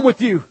come home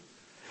with you."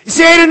 You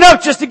see, it ain't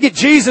enough just to get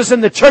Jesus in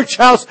the church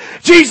house.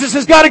 Jesus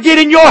has got to get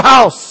in your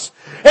house.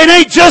 It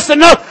ain't just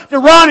enough to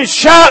run and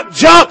shout,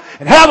 jump,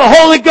 and have a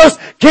Holy Ghost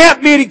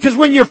camp meeting, because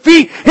when your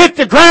feet hit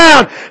the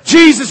ground,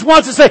 Jesus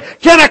wants to say,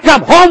 "Can I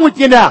come home with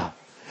you now?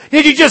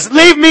 Did you just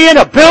leave me in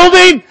a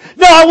building?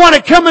 No, I want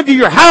to come into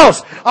your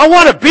house. I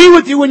want to be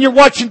with you when you're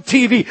watching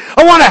TV.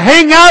 I want to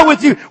hang out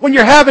with you when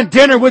you're having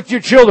dinner with your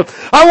children.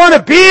 I want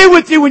to be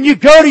with you when you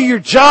go to your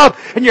job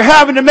and you're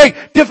having to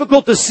make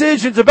difficult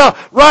decisions about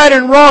right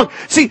and wrong."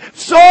 See,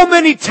 so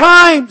many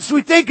times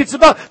we think it's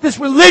about this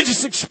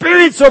religious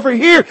experience over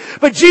here,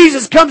 but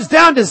Jesus comes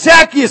down to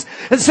Zacchaeus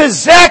and says,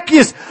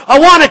 "Zacchaeus, I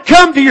want to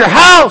come to your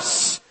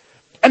house."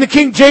 And the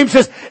King James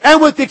says, "And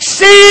with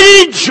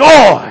exceeding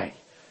joy."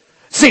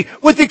 See,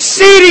 with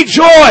exceeding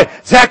joy,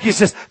 Zacchaeus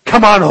says,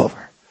 "Come on over.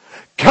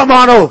 Come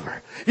on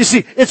over." You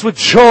see, it's with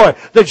joy.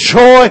 The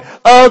joy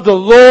of the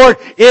Lord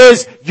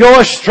is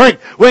your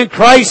strength. When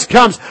Christ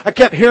comes, I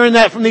kept hearing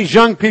that from these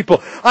young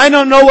people. I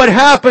don't know what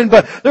happened,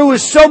 but there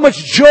was so much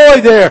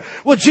joy there.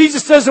 Well,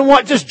 Jesus doesn't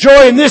want just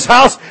joy in this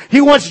house. He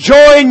wants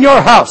joy in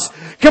your house.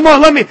 Come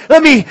on, let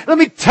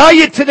me tell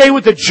you today,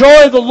 with the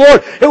joy of the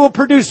Lord, it will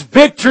produce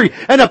victory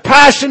and a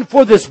passion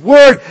for this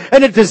Word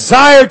and a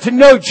desire to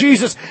know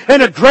Jesus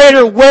in a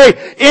greater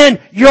way in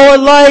your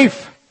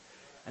life.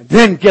 And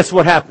then guess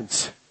what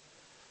happens?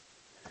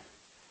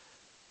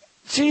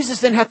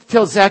 Jesus didn't have to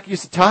tell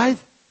Zacchaeus to tithe.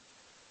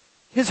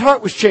 His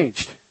heart was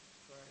changed.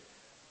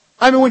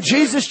 I mean, when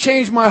Jesus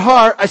changed my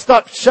heart, I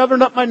stopped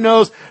shoving it up my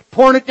nose,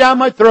 pouring it down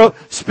my throat,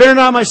 spitting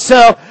on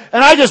myself,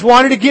 and I just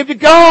wanted to give to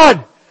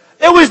God.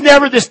 There was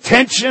never this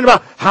tension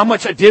about how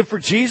much I did for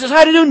Jesus. I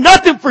had to do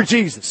nothing for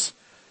Jesus.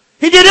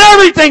 He did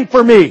everything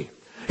for me.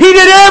 He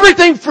did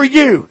everything for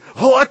you.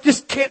 Oh, I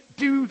just can't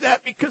do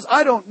that because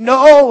I don't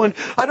know, and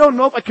I don't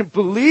know if I can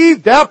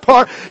believe that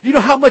part. You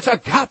know how much I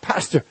got,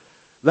 Pastor?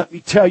 Let me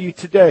tell you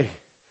today.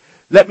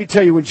 Let me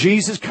tell you, when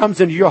Jesus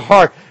comes into your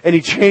heart and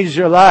He changes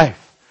your life,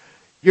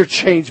 you're a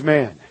changed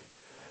man.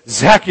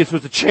 Zacchaeus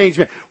was a changed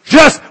man.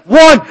 Just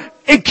one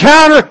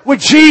encounter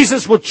with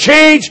Jesus will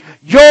change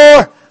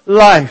your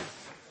life.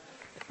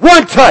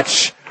 One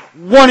touch,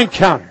 one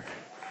encounter.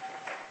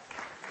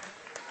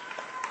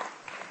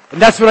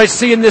 And that's what I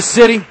see in this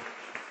city.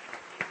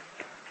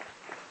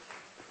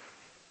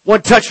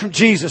 One touch from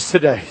Jesus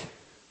today.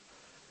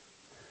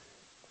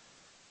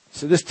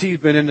 So this tea's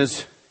been in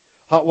this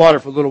hot water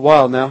for a little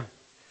while now.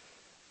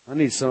 I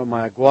need some of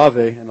my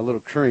agave and a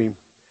little cream.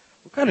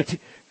 What kind of tea?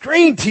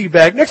 Green tea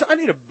bag. Next, I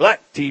need a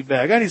black tea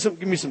bag. I need something,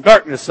 give me some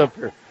darkness up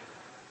here.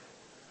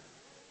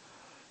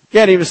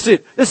 Can't even see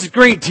it. This is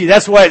green tea.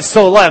 That's why it's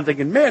so light. I'm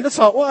thinking, man, that's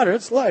hot water.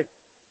 It's light.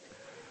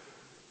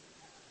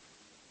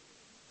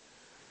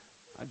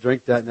 I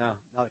drink that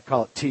now. Now they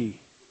call it tea.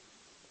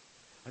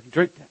 I can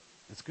drink that.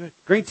 That's good.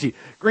 Green tea.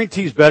 Green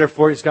tea is better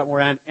for you. It's got more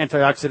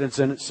antioxidants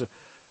in it. So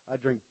I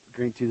drink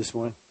green tea this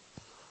morning.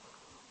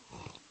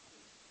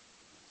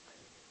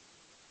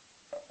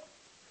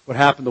 What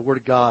happened? The Word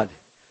of God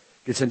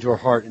gets into our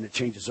heart and it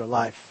changes our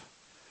life.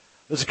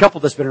 There's a couple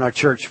that's been in our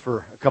church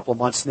for a couple of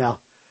months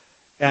now.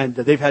 And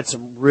they've had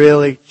some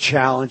really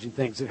challenging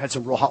things. They've had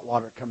some real hot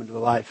water come into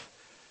their life.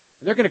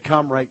 And they're going to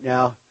come right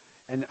now.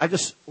 And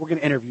we're going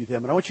to interview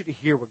them. And I want you to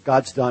hear what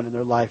God's done in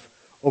their life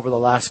over the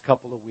last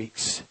couple of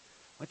weeks.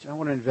 I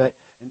want to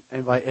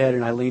invite Ed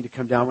and Eileen to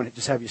come down. I want to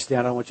just have you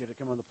stand. I don't want you to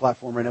come on the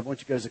platform right now. I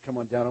want you guys to come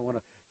on down. I want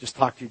to just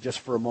talk to you just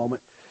for a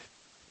moment.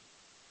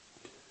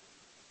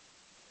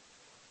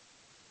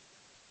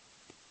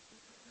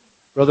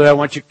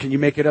 Brother, can you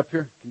make it up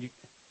here? Can you?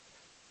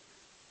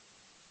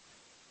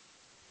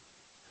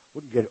 We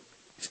can get it.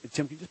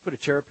 Tim, can you just put a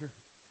chair up here?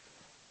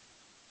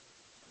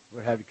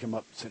 We'll have you come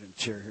up and sit in a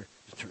chair here.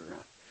 Just turn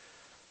around.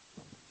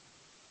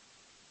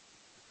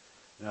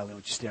 And Eileen, why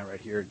don't you stand right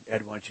here?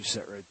 Ed, why don't you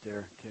sit right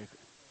there? Okay.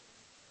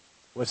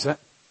 What's that?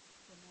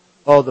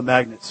 Oh, the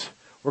magnets.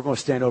 We're going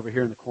to stand over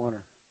here in the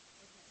corner.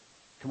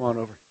 Come on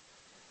over.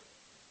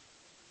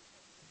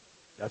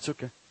 That's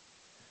okay.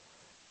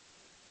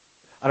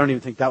 I don't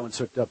even think that one's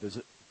hooked up, is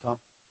it, Tom?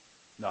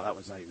 No, that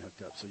one's not even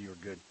hooked up, so you were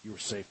good. You were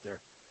safe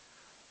there.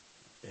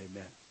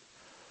 Amen.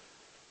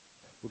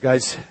 Well,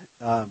 guys,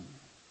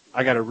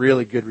 I got a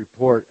really good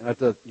report, and I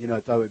thought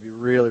it would be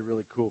really,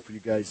 really cool for you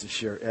guys to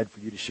share, Ed, for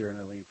you to share, and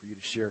Eileen, for you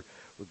to share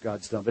what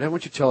God's done. But I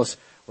want you to tell us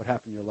what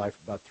happened in your life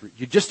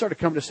you just started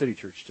coming to City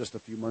Church just a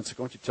few months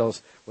ago. Why don't you tell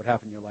us what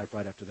happened in your life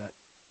right after that?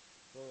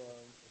 Well,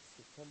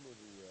 September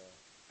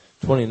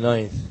the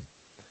 29th,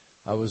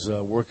 I was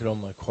working on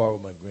my car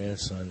with my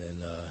grandson,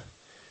 and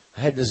I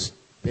had this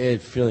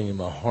bad feeling in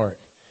my heart.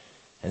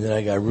 And then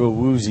I got real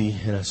woozy,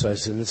 and so I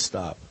said, let's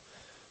stop.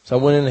 So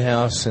I went in the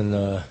house and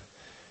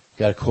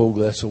got a cold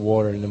glass of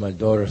water, and then my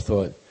daughter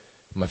thought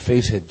my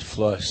face had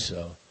flushed,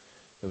 so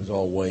it was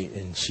all white.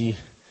 And she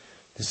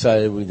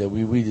decided we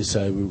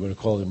decided we were going to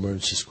call the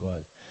emergency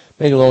squad.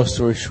 Make a long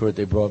story short,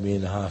 they brought me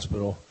in the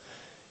hospital,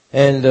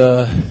 and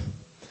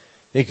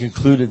they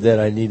concluded that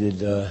I needed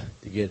to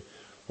get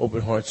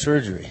open heart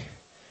surgery.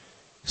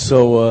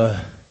 So,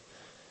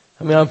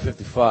 I'm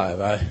 55.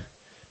 I've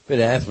been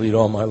an athlete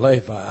all my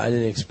life. I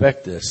didn't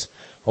expect this.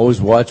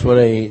 Always watch what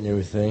I ate and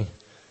everything.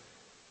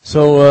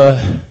 So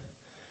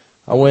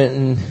I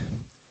went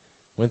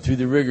through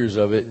the rigors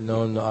of it, and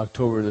on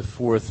October the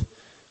 4th,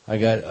 I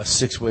got a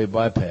 6-way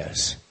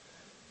bypass.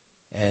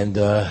 And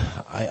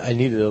I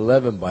needed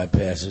 11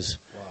 bypasses.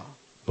 Wow.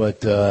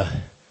 But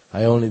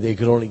they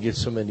could only get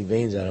so many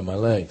veins out of my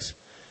legs.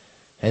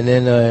 And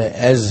then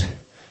as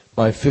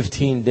my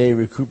 15-day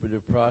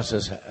recuperative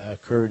process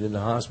occurred in the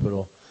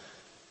hospital,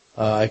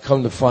 I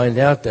come to find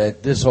out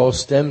that this all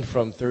stemmed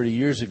from 30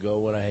 years ago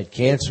when I had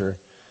cancer,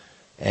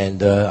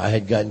 and I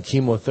had gotten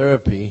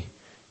chemotherapy,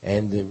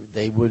 and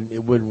it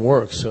wouldn't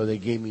work, so they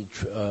gave me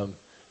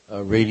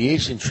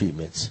radiation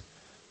treatments.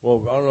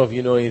 Well, I don't know if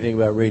you know anything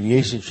about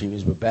radiation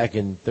treatments, but back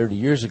in 30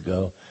 years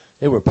ago,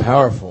 they were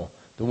powerful.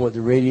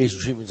 The radiation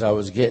treatments I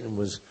was getting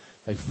was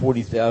like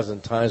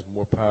 40,000 times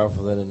more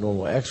powerful than a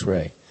normal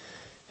X-ray.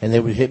 And they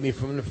would hit me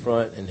from the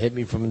front and hit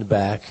me from the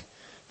back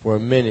for a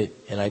minute,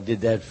 and I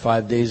did that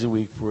 5 days a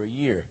week for a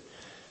year.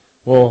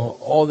 Well,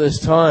 all this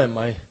time,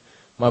 my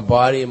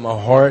body and my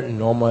heart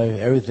and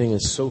everything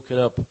is soaking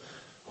up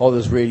all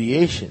this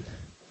radiation.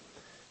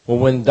 Well,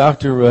 when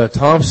Dr.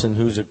 Thompson,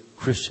 who's a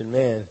Christian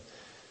man,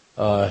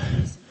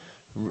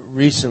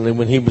 recently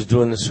when he was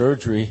doing the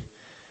surgery,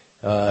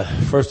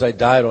 first I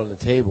died on the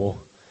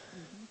table,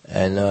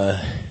 and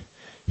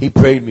he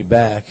prayed me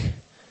back.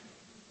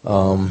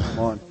 Come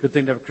on. Good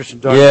thing to have a Christian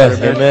doctor. Yeah,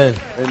 amen.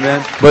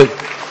 Amen.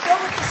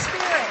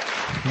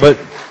 But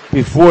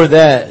before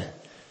that,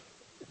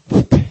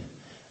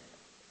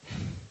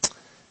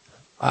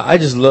 I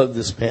just love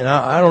this man.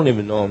 I don't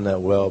even know him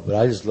that well, but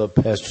I just love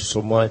Pastor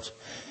so much.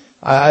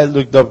 I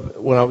looked up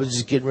when I was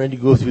just getting ready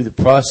to go through the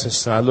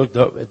process, and I looked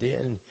up at the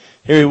end.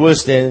 Here he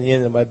was standing at the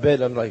end of my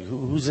bed. I'm like,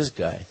 who's this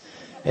guy?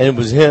 And it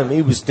was him.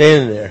 He was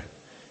standing there.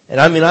 And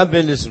I've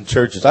been to some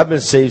churches. I've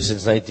been saved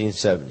since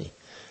 1970.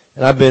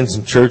 And I've been in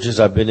some churches.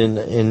 I've been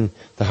in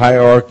the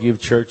hierarchy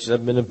of churches.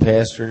 I've been a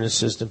pastor and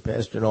assistant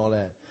pastor and all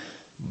that.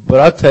 But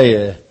I'll tell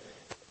you,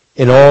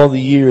 in all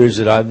the years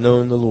that I've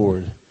known the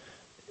Lord,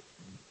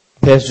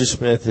 Pastor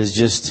Smith is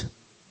just,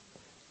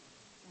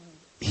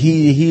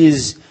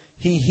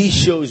 he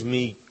shows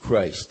me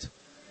Christ.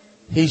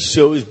 He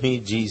shows me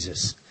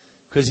Jesus.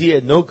 Because he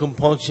had no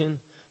compunction,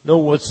 no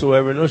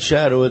whatsoever, no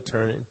shadow of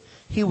turning.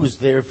 He was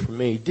there for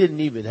me.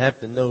 Didn't even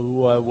have to know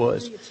who I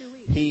was.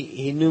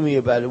 He knew me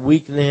about a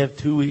week and a half,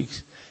 2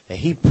 weeks, and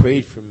he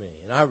prayed for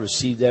me. And I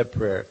received that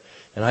prayer.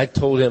 And I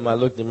told him, I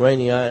looked him right in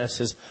the eye, and I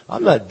says,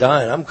 I'm not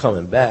dying, I'm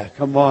coming back.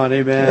 Come on,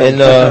 amen. And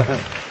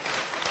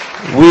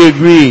we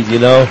agreed,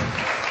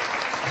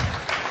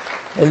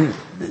 And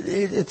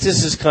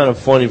this is kind of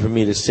funny for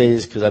me to say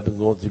this because I've been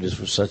going through this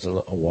for such a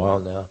while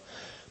now.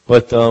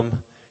 But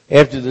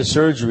after the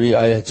surgery,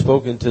 I had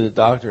spoken to the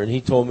doctor, and he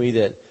told me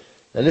that,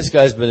 now this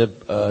guy's been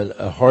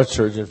a heart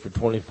surgeon for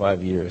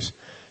 25 years.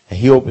 And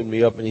he opened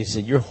me up and he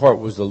said, your heart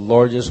was the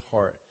largest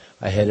heart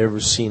I had ever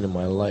seen in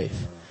my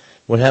life.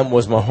 What happened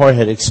was my heart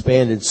had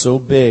expanded so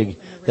big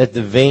that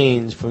the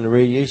veins from the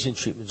radiation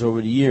treatments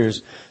over the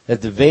years,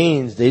 that the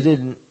veins, they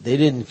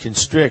didn't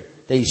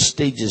constrict. They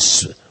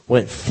just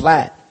went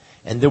flat.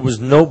 And there was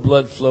no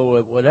blood flow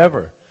or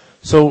whatever.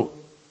 So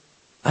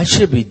I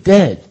should be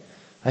dead.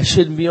 I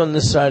shouldn't be on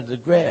this side of the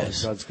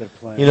grass. God's got a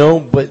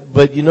plan.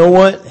 But you know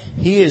what?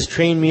 He has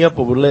trained me up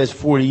over the last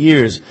 40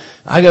 years.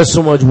 I got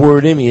so much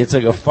word in me, it's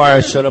like a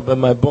fire shut up in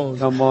my bones.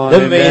 Come on,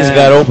 them veins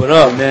got to open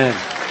up. Amen.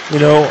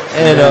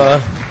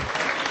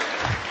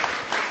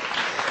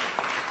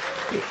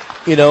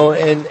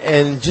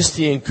 And just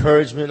the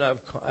encouragement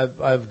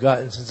I've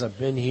gotten since I've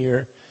been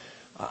here.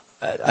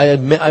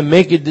 I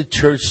make it to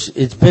church.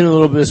 It's been a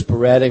little bit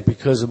sporadic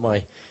because of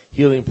my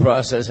healing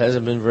process.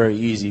 Hasn't been very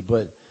easy,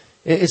 but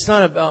it's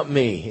not about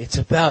me. It's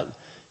about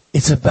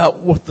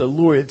what the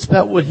Lord, it's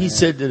about what He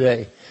said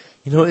today.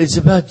 It's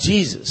about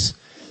Jesus.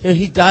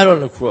 He died on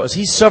the cross.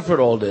 He suffered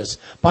all this.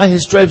 By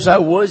His stripes I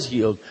was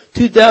healed.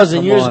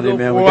 2,000 years ago,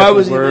 before I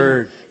was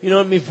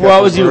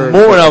even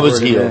born, I was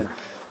healed.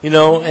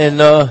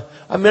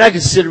 I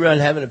could sit around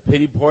having a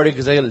pity party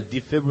because I got a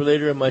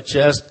defibrillator in my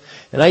chest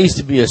And I used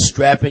to be a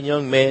strapping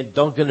young man,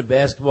 dunking the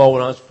basketball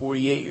when I was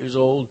 48 years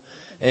old,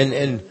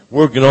 and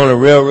working on a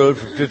railroad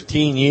for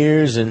 15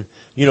 years, and,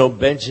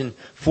 benching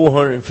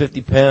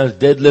 450 pounds,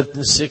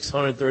 deadlifting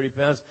 630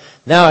 pounds.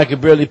 Now I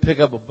could barely pick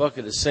up a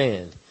bucket of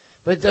sand.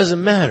 But it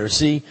doesn't matter,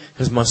 see,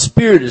 because my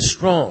spirit is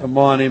strong. Come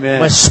on,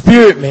 amen. My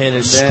spirit, man,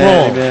 is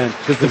strong. Amen.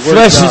 The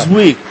flesh is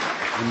weak.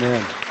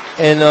 Amen.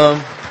 And,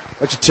 why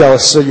don't you tell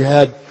us, so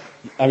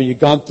you've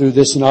gone through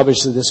this, and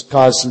obviously this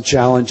caused some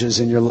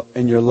challenges in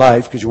your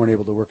life because you weren't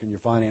able to work in your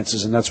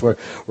finances, and that's where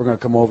we're going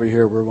to come over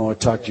here. We're going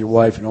to talk to your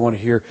wife, and I want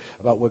to hear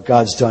about what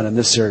God's done in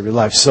this area of your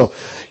life. So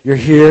you're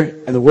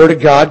here, and the Word of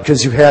God,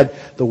 because you had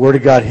the Word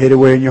of God hid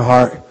away in your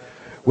heart.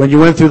 When you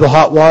went through the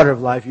hot water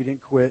of life, you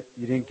didn't quit.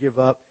 You didn't give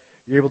up.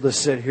 You're able to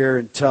sit here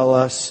and tell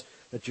us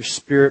that your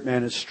spirit,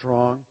 man, is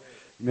strong.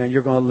 Man,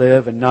 you're going to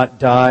live and not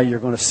die. You're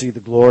going to see the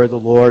glory of the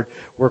Lord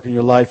work in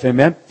your life.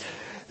 Amen.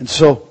 And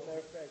so,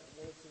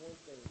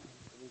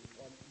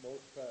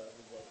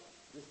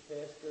 this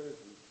past Thursday,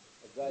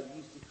 a guy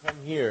used to come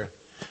here.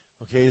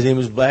 Okay, his name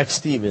was Black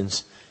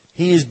Stevens.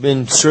 He has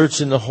been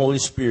searching the Holy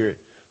Spirit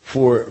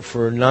for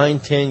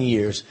 9-10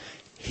 years.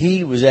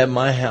 He was at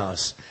my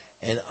house,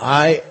 and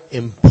I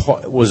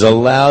was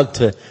allowed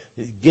to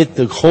get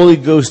the Holy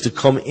Ghost to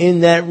come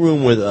in that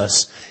room with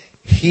us.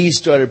 He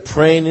started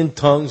praying in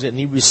tongues, and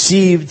he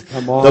received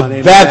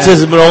the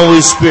baptism of the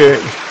Holy Spirit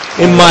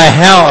in my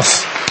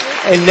house.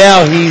 And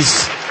now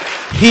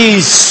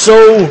he's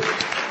so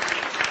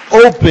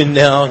open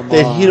now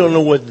that he don't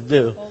know what to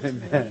do.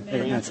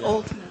 Amen. That's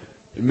ultimate.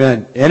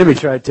 Amen. The enemy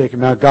tried to take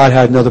him out. God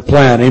had another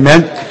plan.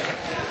 Amen.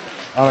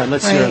 All right,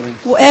 let's hear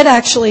it. Well, Ed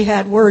actually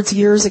had words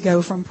years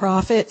ago from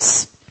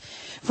prophets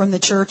from the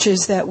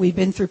churches that we've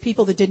been through,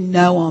 people that didn't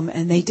know him,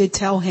 and they did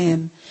tell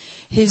him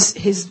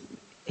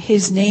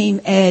his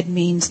name, Ed,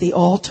 means the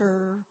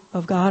altar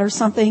of God or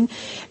something,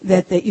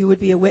 that you would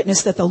be a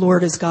witness that the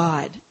Lord is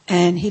God.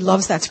 And he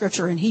loves that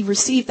scripture, and he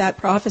received that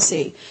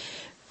prophecy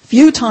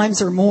few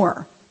times or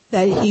more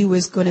that he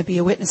was going to be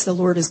a witness the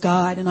Lord is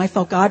God. And I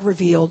felt God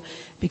revealed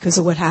because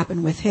of what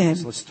happened with him.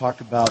 So let's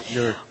talk about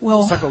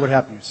let's talk about what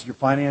happened. Your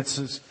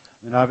finances,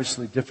 and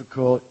obviously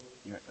difficult.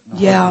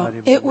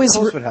 It was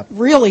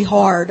really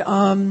hard.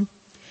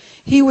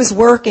 He was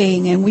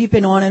working, and we've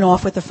been on and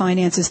off with the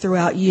finances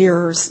throughout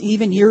years.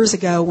 Even years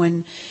ago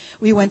when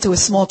we went to a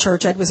small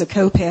church, Ed was a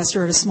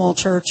co-pastor at a small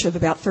church of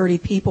about 30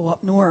 people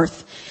up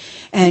north.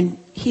 And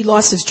he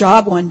lost his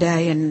job one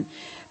day, and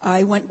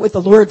I went with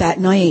the Lord that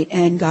night,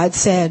 and God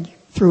said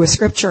through a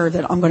scripture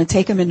that I'm going to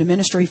take him into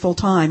ministry full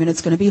time, and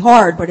it's going to be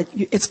hard, but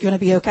it's going to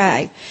be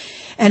okay.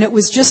 And it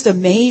was just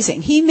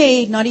amazing. He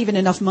made not even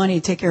enough money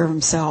to take care of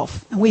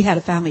himself, and we had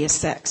a family of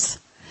 6.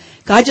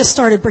 God just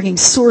started bringing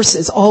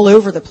sources all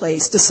over the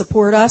place to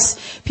support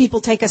us.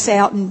 People take us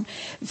out and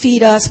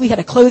feed us. We had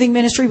a clothing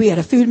ministry. We had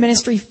a food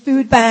ministry,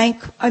 food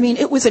bank. I mean,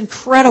 it was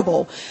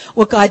incredible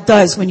what God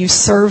does when you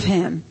serve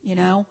him,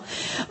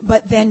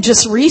 But then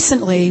just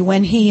recently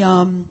when he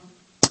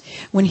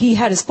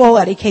had his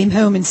fallout, he came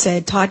home and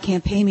said, Todd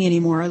can't pay me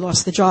anymore. I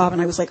lost the job.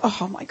 And I was like,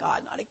 oh my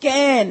God, not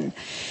again.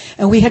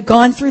 And we had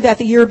gone through that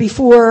the year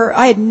before.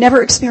 I had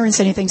never experienced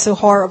anything so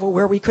horrible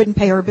where we couldn't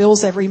pay our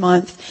bills every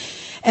month.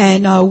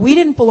 And we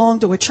didn't belong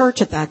to a church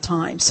at that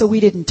time, so we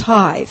didn't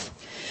tithe.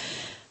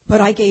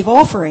 But I gave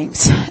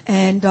offerings.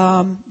 And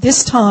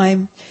this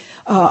time,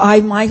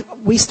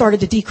 we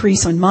started to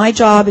decrease on my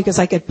job because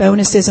I get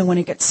bonuses, and when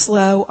it gets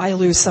slow, I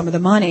lose some of the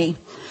money.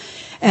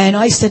 And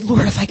I said,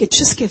 Lord, if I could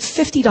just give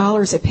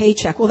 $50 a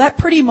paycheck. Well, that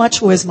pretty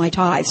much was my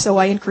tithe. So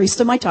I increased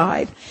to my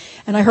tithe.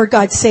 And I heard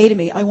God say to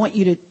me, I want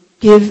you to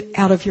give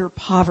out of your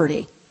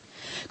poverty.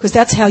 Because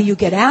that's how you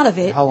get out of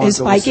it, is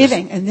by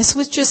giving. And this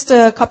was just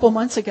a couple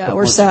months ago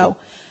or so.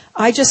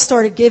 I just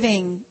started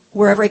giving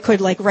wherever I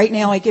could. Like right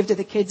now I give to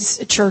the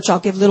kids at church. I'll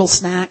give little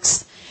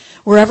snacks.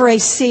 Wherever I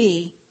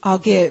see, I'll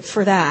give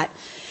for that.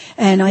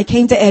 And I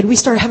came to Ed. We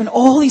started having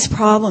all these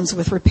problems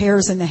with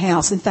repairs in the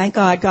house. And thank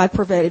God, God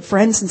provided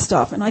friends and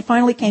stuff. And I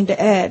finally came to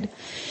Ed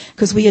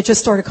because we had just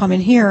started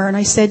coming here. And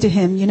I said to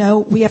him,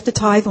 we have to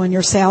tithe on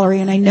your salary.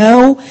 And I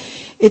know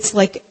it's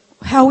like,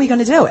 how are we going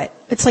to do it?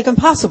 It's like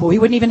impossible. We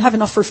wouldn't even have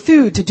enough for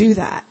food to do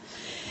that.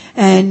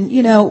 And,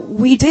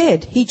 we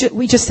did.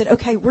 We just said,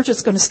 okay, we're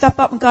just going to step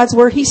up in God's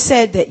word. He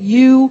said that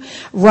you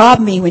rob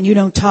me when you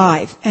don't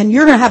tithe. And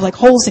you're going to have like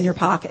holes in your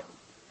pocket.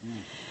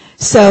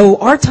 So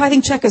our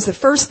tithing check is the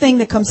first thing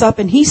that comes up,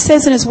 and he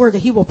says in his word that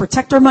he will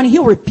protect our money.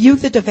 He'll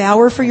rebuke the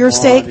devourer for your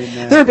sake.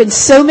 Amen. There have been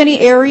so many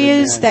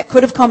areas that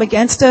could have come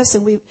against us,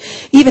 and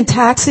even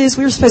taxes.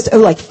 We were supposed to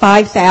owe like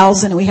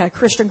 $5,000, and we had a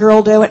Christian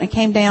girl do it, and it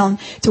came down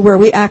to where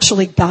we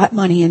actually got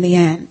money in the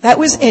end. That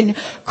was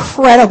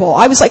incredible.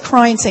 I was like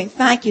crying saying,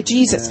 thank you,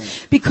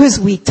 Jesus, because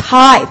we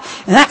tithe.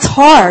 And that's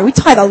hard. We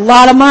tithe a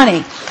lot of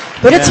money.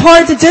 But it's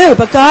hard to do.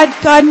 But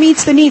God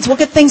meets the needs. We'll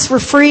get things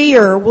for free,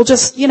 or we'll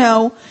just,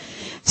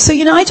 So,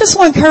 I just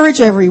want to encourage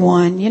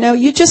everyone,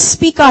 you just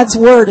speak God's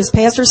word, as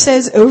Pastor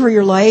says, over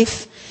your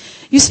life.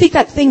 You speak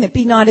that thing that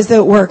be not as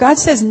though it were. God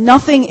says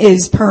nothing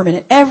is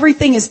permanent.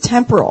 Everything is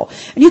temporal.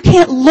 And you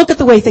can't look at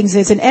the way things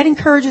is. And Ed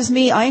encourages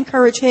me. I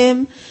encourage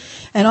him.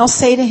 And I'll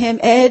say to him,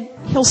 Ed,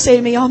 he'll say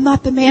to me, I'm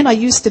not the man I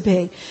used to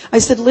be. I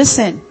said,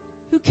 listen,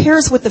 who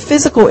cares what the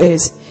physical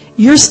is?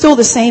 You're still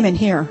the same in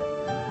here.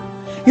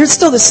 You're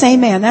still the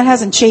same man. That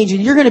hasn't changed.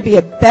 And you're going to be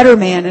a better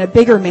man and a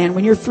bigger man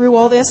when you're through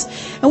all this.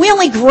 And we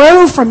only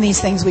grow from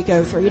these things we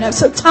go through,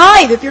 So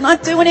tithe. If you're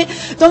not doing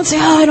it, don't say,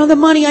 I don't have the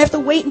money. I have to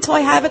wait until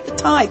I have it to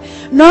tithe.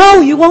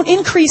 No, you won't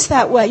increase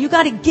that way. You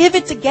got to give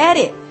it to get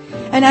it.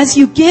 And as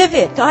you give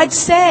it, God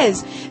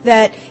says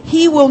that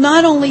He will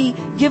not only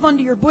give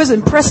unto your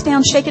bosom, pressed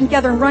down, shaken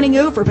together, and running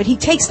over, but He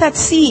takes that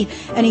seed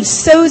and He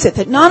sows it.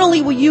 That not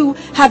only will you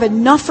have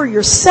enough for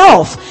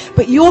yourself,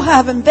 but you'll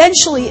have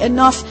eventually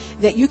enough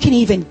that you can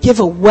even give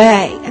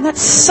away. And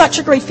that's such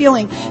a great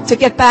feeling to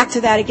get back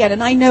to that again.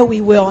 And I know we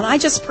will. And I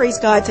just praise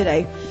God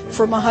today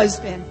for my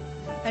husband.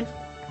 And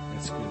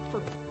that's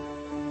good.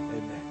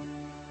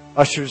 Amen.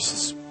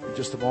 Ushers, in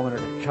just a moment, are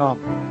going to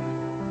come.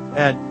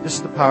 And this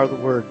is the power of the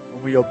Word.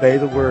 When we obey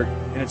the Word,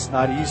 and it's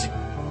not easy.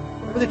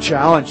 Remember the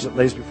challenge that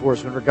lays before us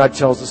whenever God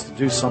tells us to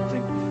do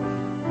something.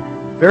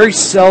 Very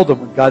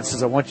seldom when God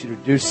says, I want you to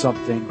do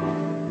something,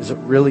 is it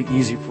really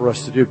easy for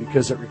us to do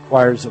because it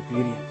requires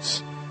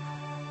obedience.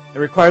 It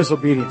requires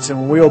obedience.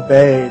 And when we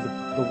obey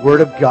the Word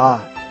of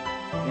God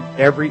in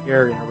every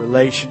area, in our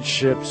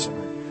relationships,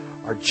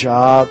 in our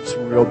jobs,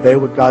 when we obey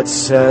what God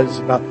says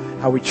about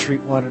how we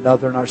treat one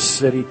another in our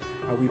city,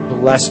 how we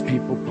bless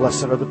people,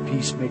 blessed are the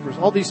peacemakers,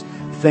 all these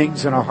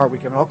things in our heart. We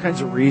can have all kinds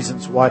of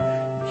reasons why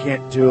you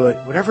can't do it.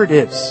 Whatever it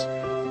is,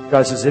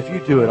 God says, if you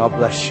do it, I'll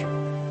bless you.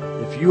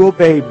 If you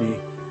obey me,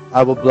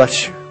 I will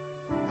bless you.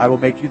 I will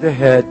make you the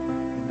head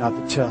and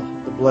not the tail.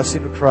 The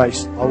blessing of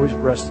Christ always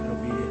rests in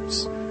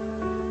obedience.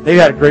 They've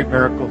had a great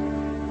miracle,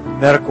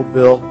 medical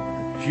bill,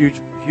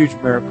 huge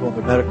miracle in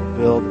the medical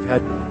bill. They've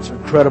had some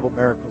incredible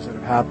miracles that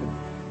have happened.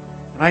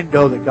 And I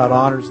know that God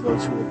honors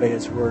those who obey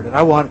His Word. And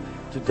I want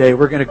today,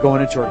 we're going to go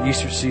into our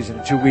Easter season.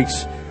 In 2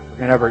 weeks, we're going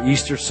to have our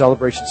Easter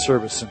celebration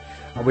service.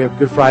 And we have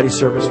Good Friday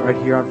service right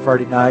here on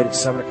Friday night at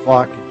 7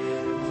 o'clock.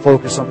 And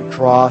focus on the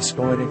cross,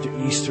 going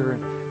into Easter.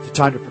 And it's a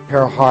time to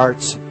prepare our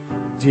hearts,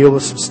 and deal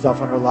with some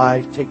stuff in our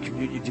life, take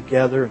communion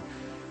together. And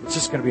it's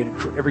just going to be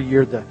every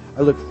year that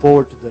I look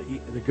forward to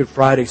the Good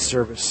Friday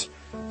service.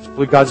 I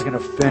believe God's going to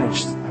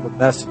finish. I have a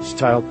message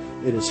titled,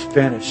 It is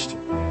Finished.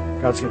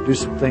 God's going to do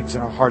some things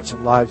in our hearts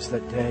and lives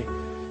that day.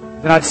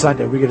 And then on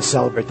Sunday, we get to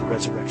celebrate the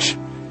resurrection.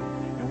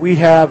 And we're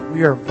going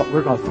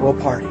to throw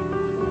a party.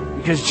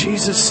 Because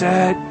Jesus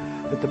said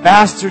that the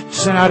Master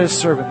sent out His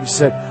servant. He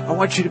said, I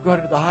want you to go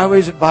into the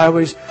highways and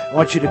byways. I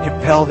want you to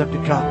compel them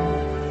to come.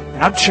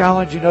 And I'm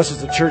challenging us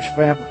as a church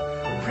family.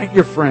 Bring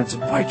your friends.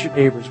 Invite your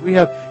neighbors. We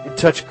have In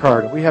Touch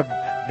card. And we have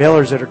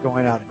mailers that are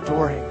going out and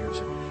door hangers.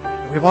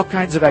 And we have all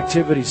kinds of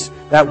activities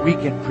that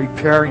weekend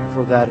preparing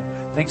for that.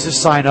 And things to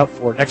sign up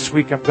for. Next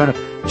week, I'm going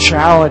to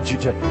challenge you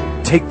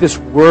to take this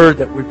word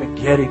that we've been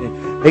getting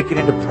and make it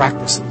into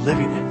practice and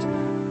living it.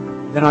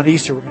 And then on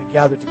Easter, we're going to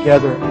gather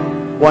together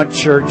in one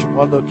church, in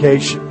one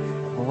location,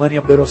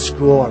 Millennium Middle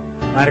School, our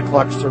 9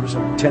 o'clock service,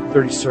 our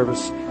 10:30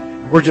 service.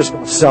 And we're just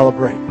going to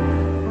celebrate.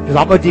 Because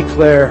I'm going to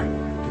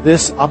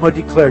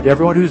declare to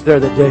everyone who's there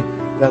that day,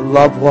 that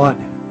loved one,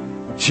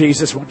 when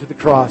Jesus went to the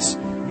cross,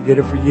 He did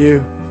it for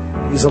you.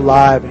 He's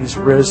alive and He's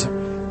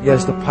risen. He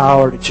has the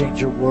power to change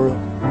your world.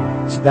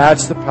 So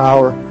that's the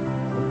power,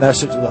 the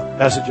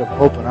message of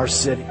hope in our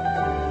city.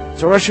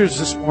 So ushers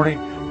this morning,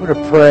 I'm going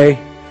to pray.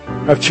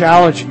 I've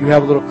challenged you. You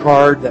have a little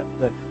card,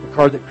 the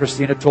card that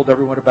Christina told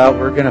everyone about.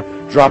 We're going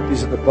to drop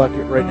these in the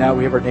bucket right now.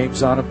 We have our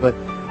names on them, but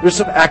there's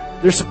some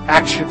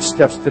action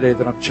steps today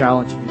that I'm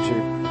challenging you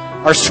to.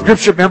 Our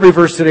scripture memory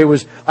verse today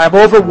was, I'm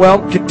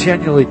overwhelmed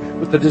continually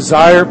with the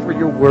desire for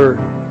your word.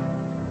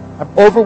 I'm overwhelmed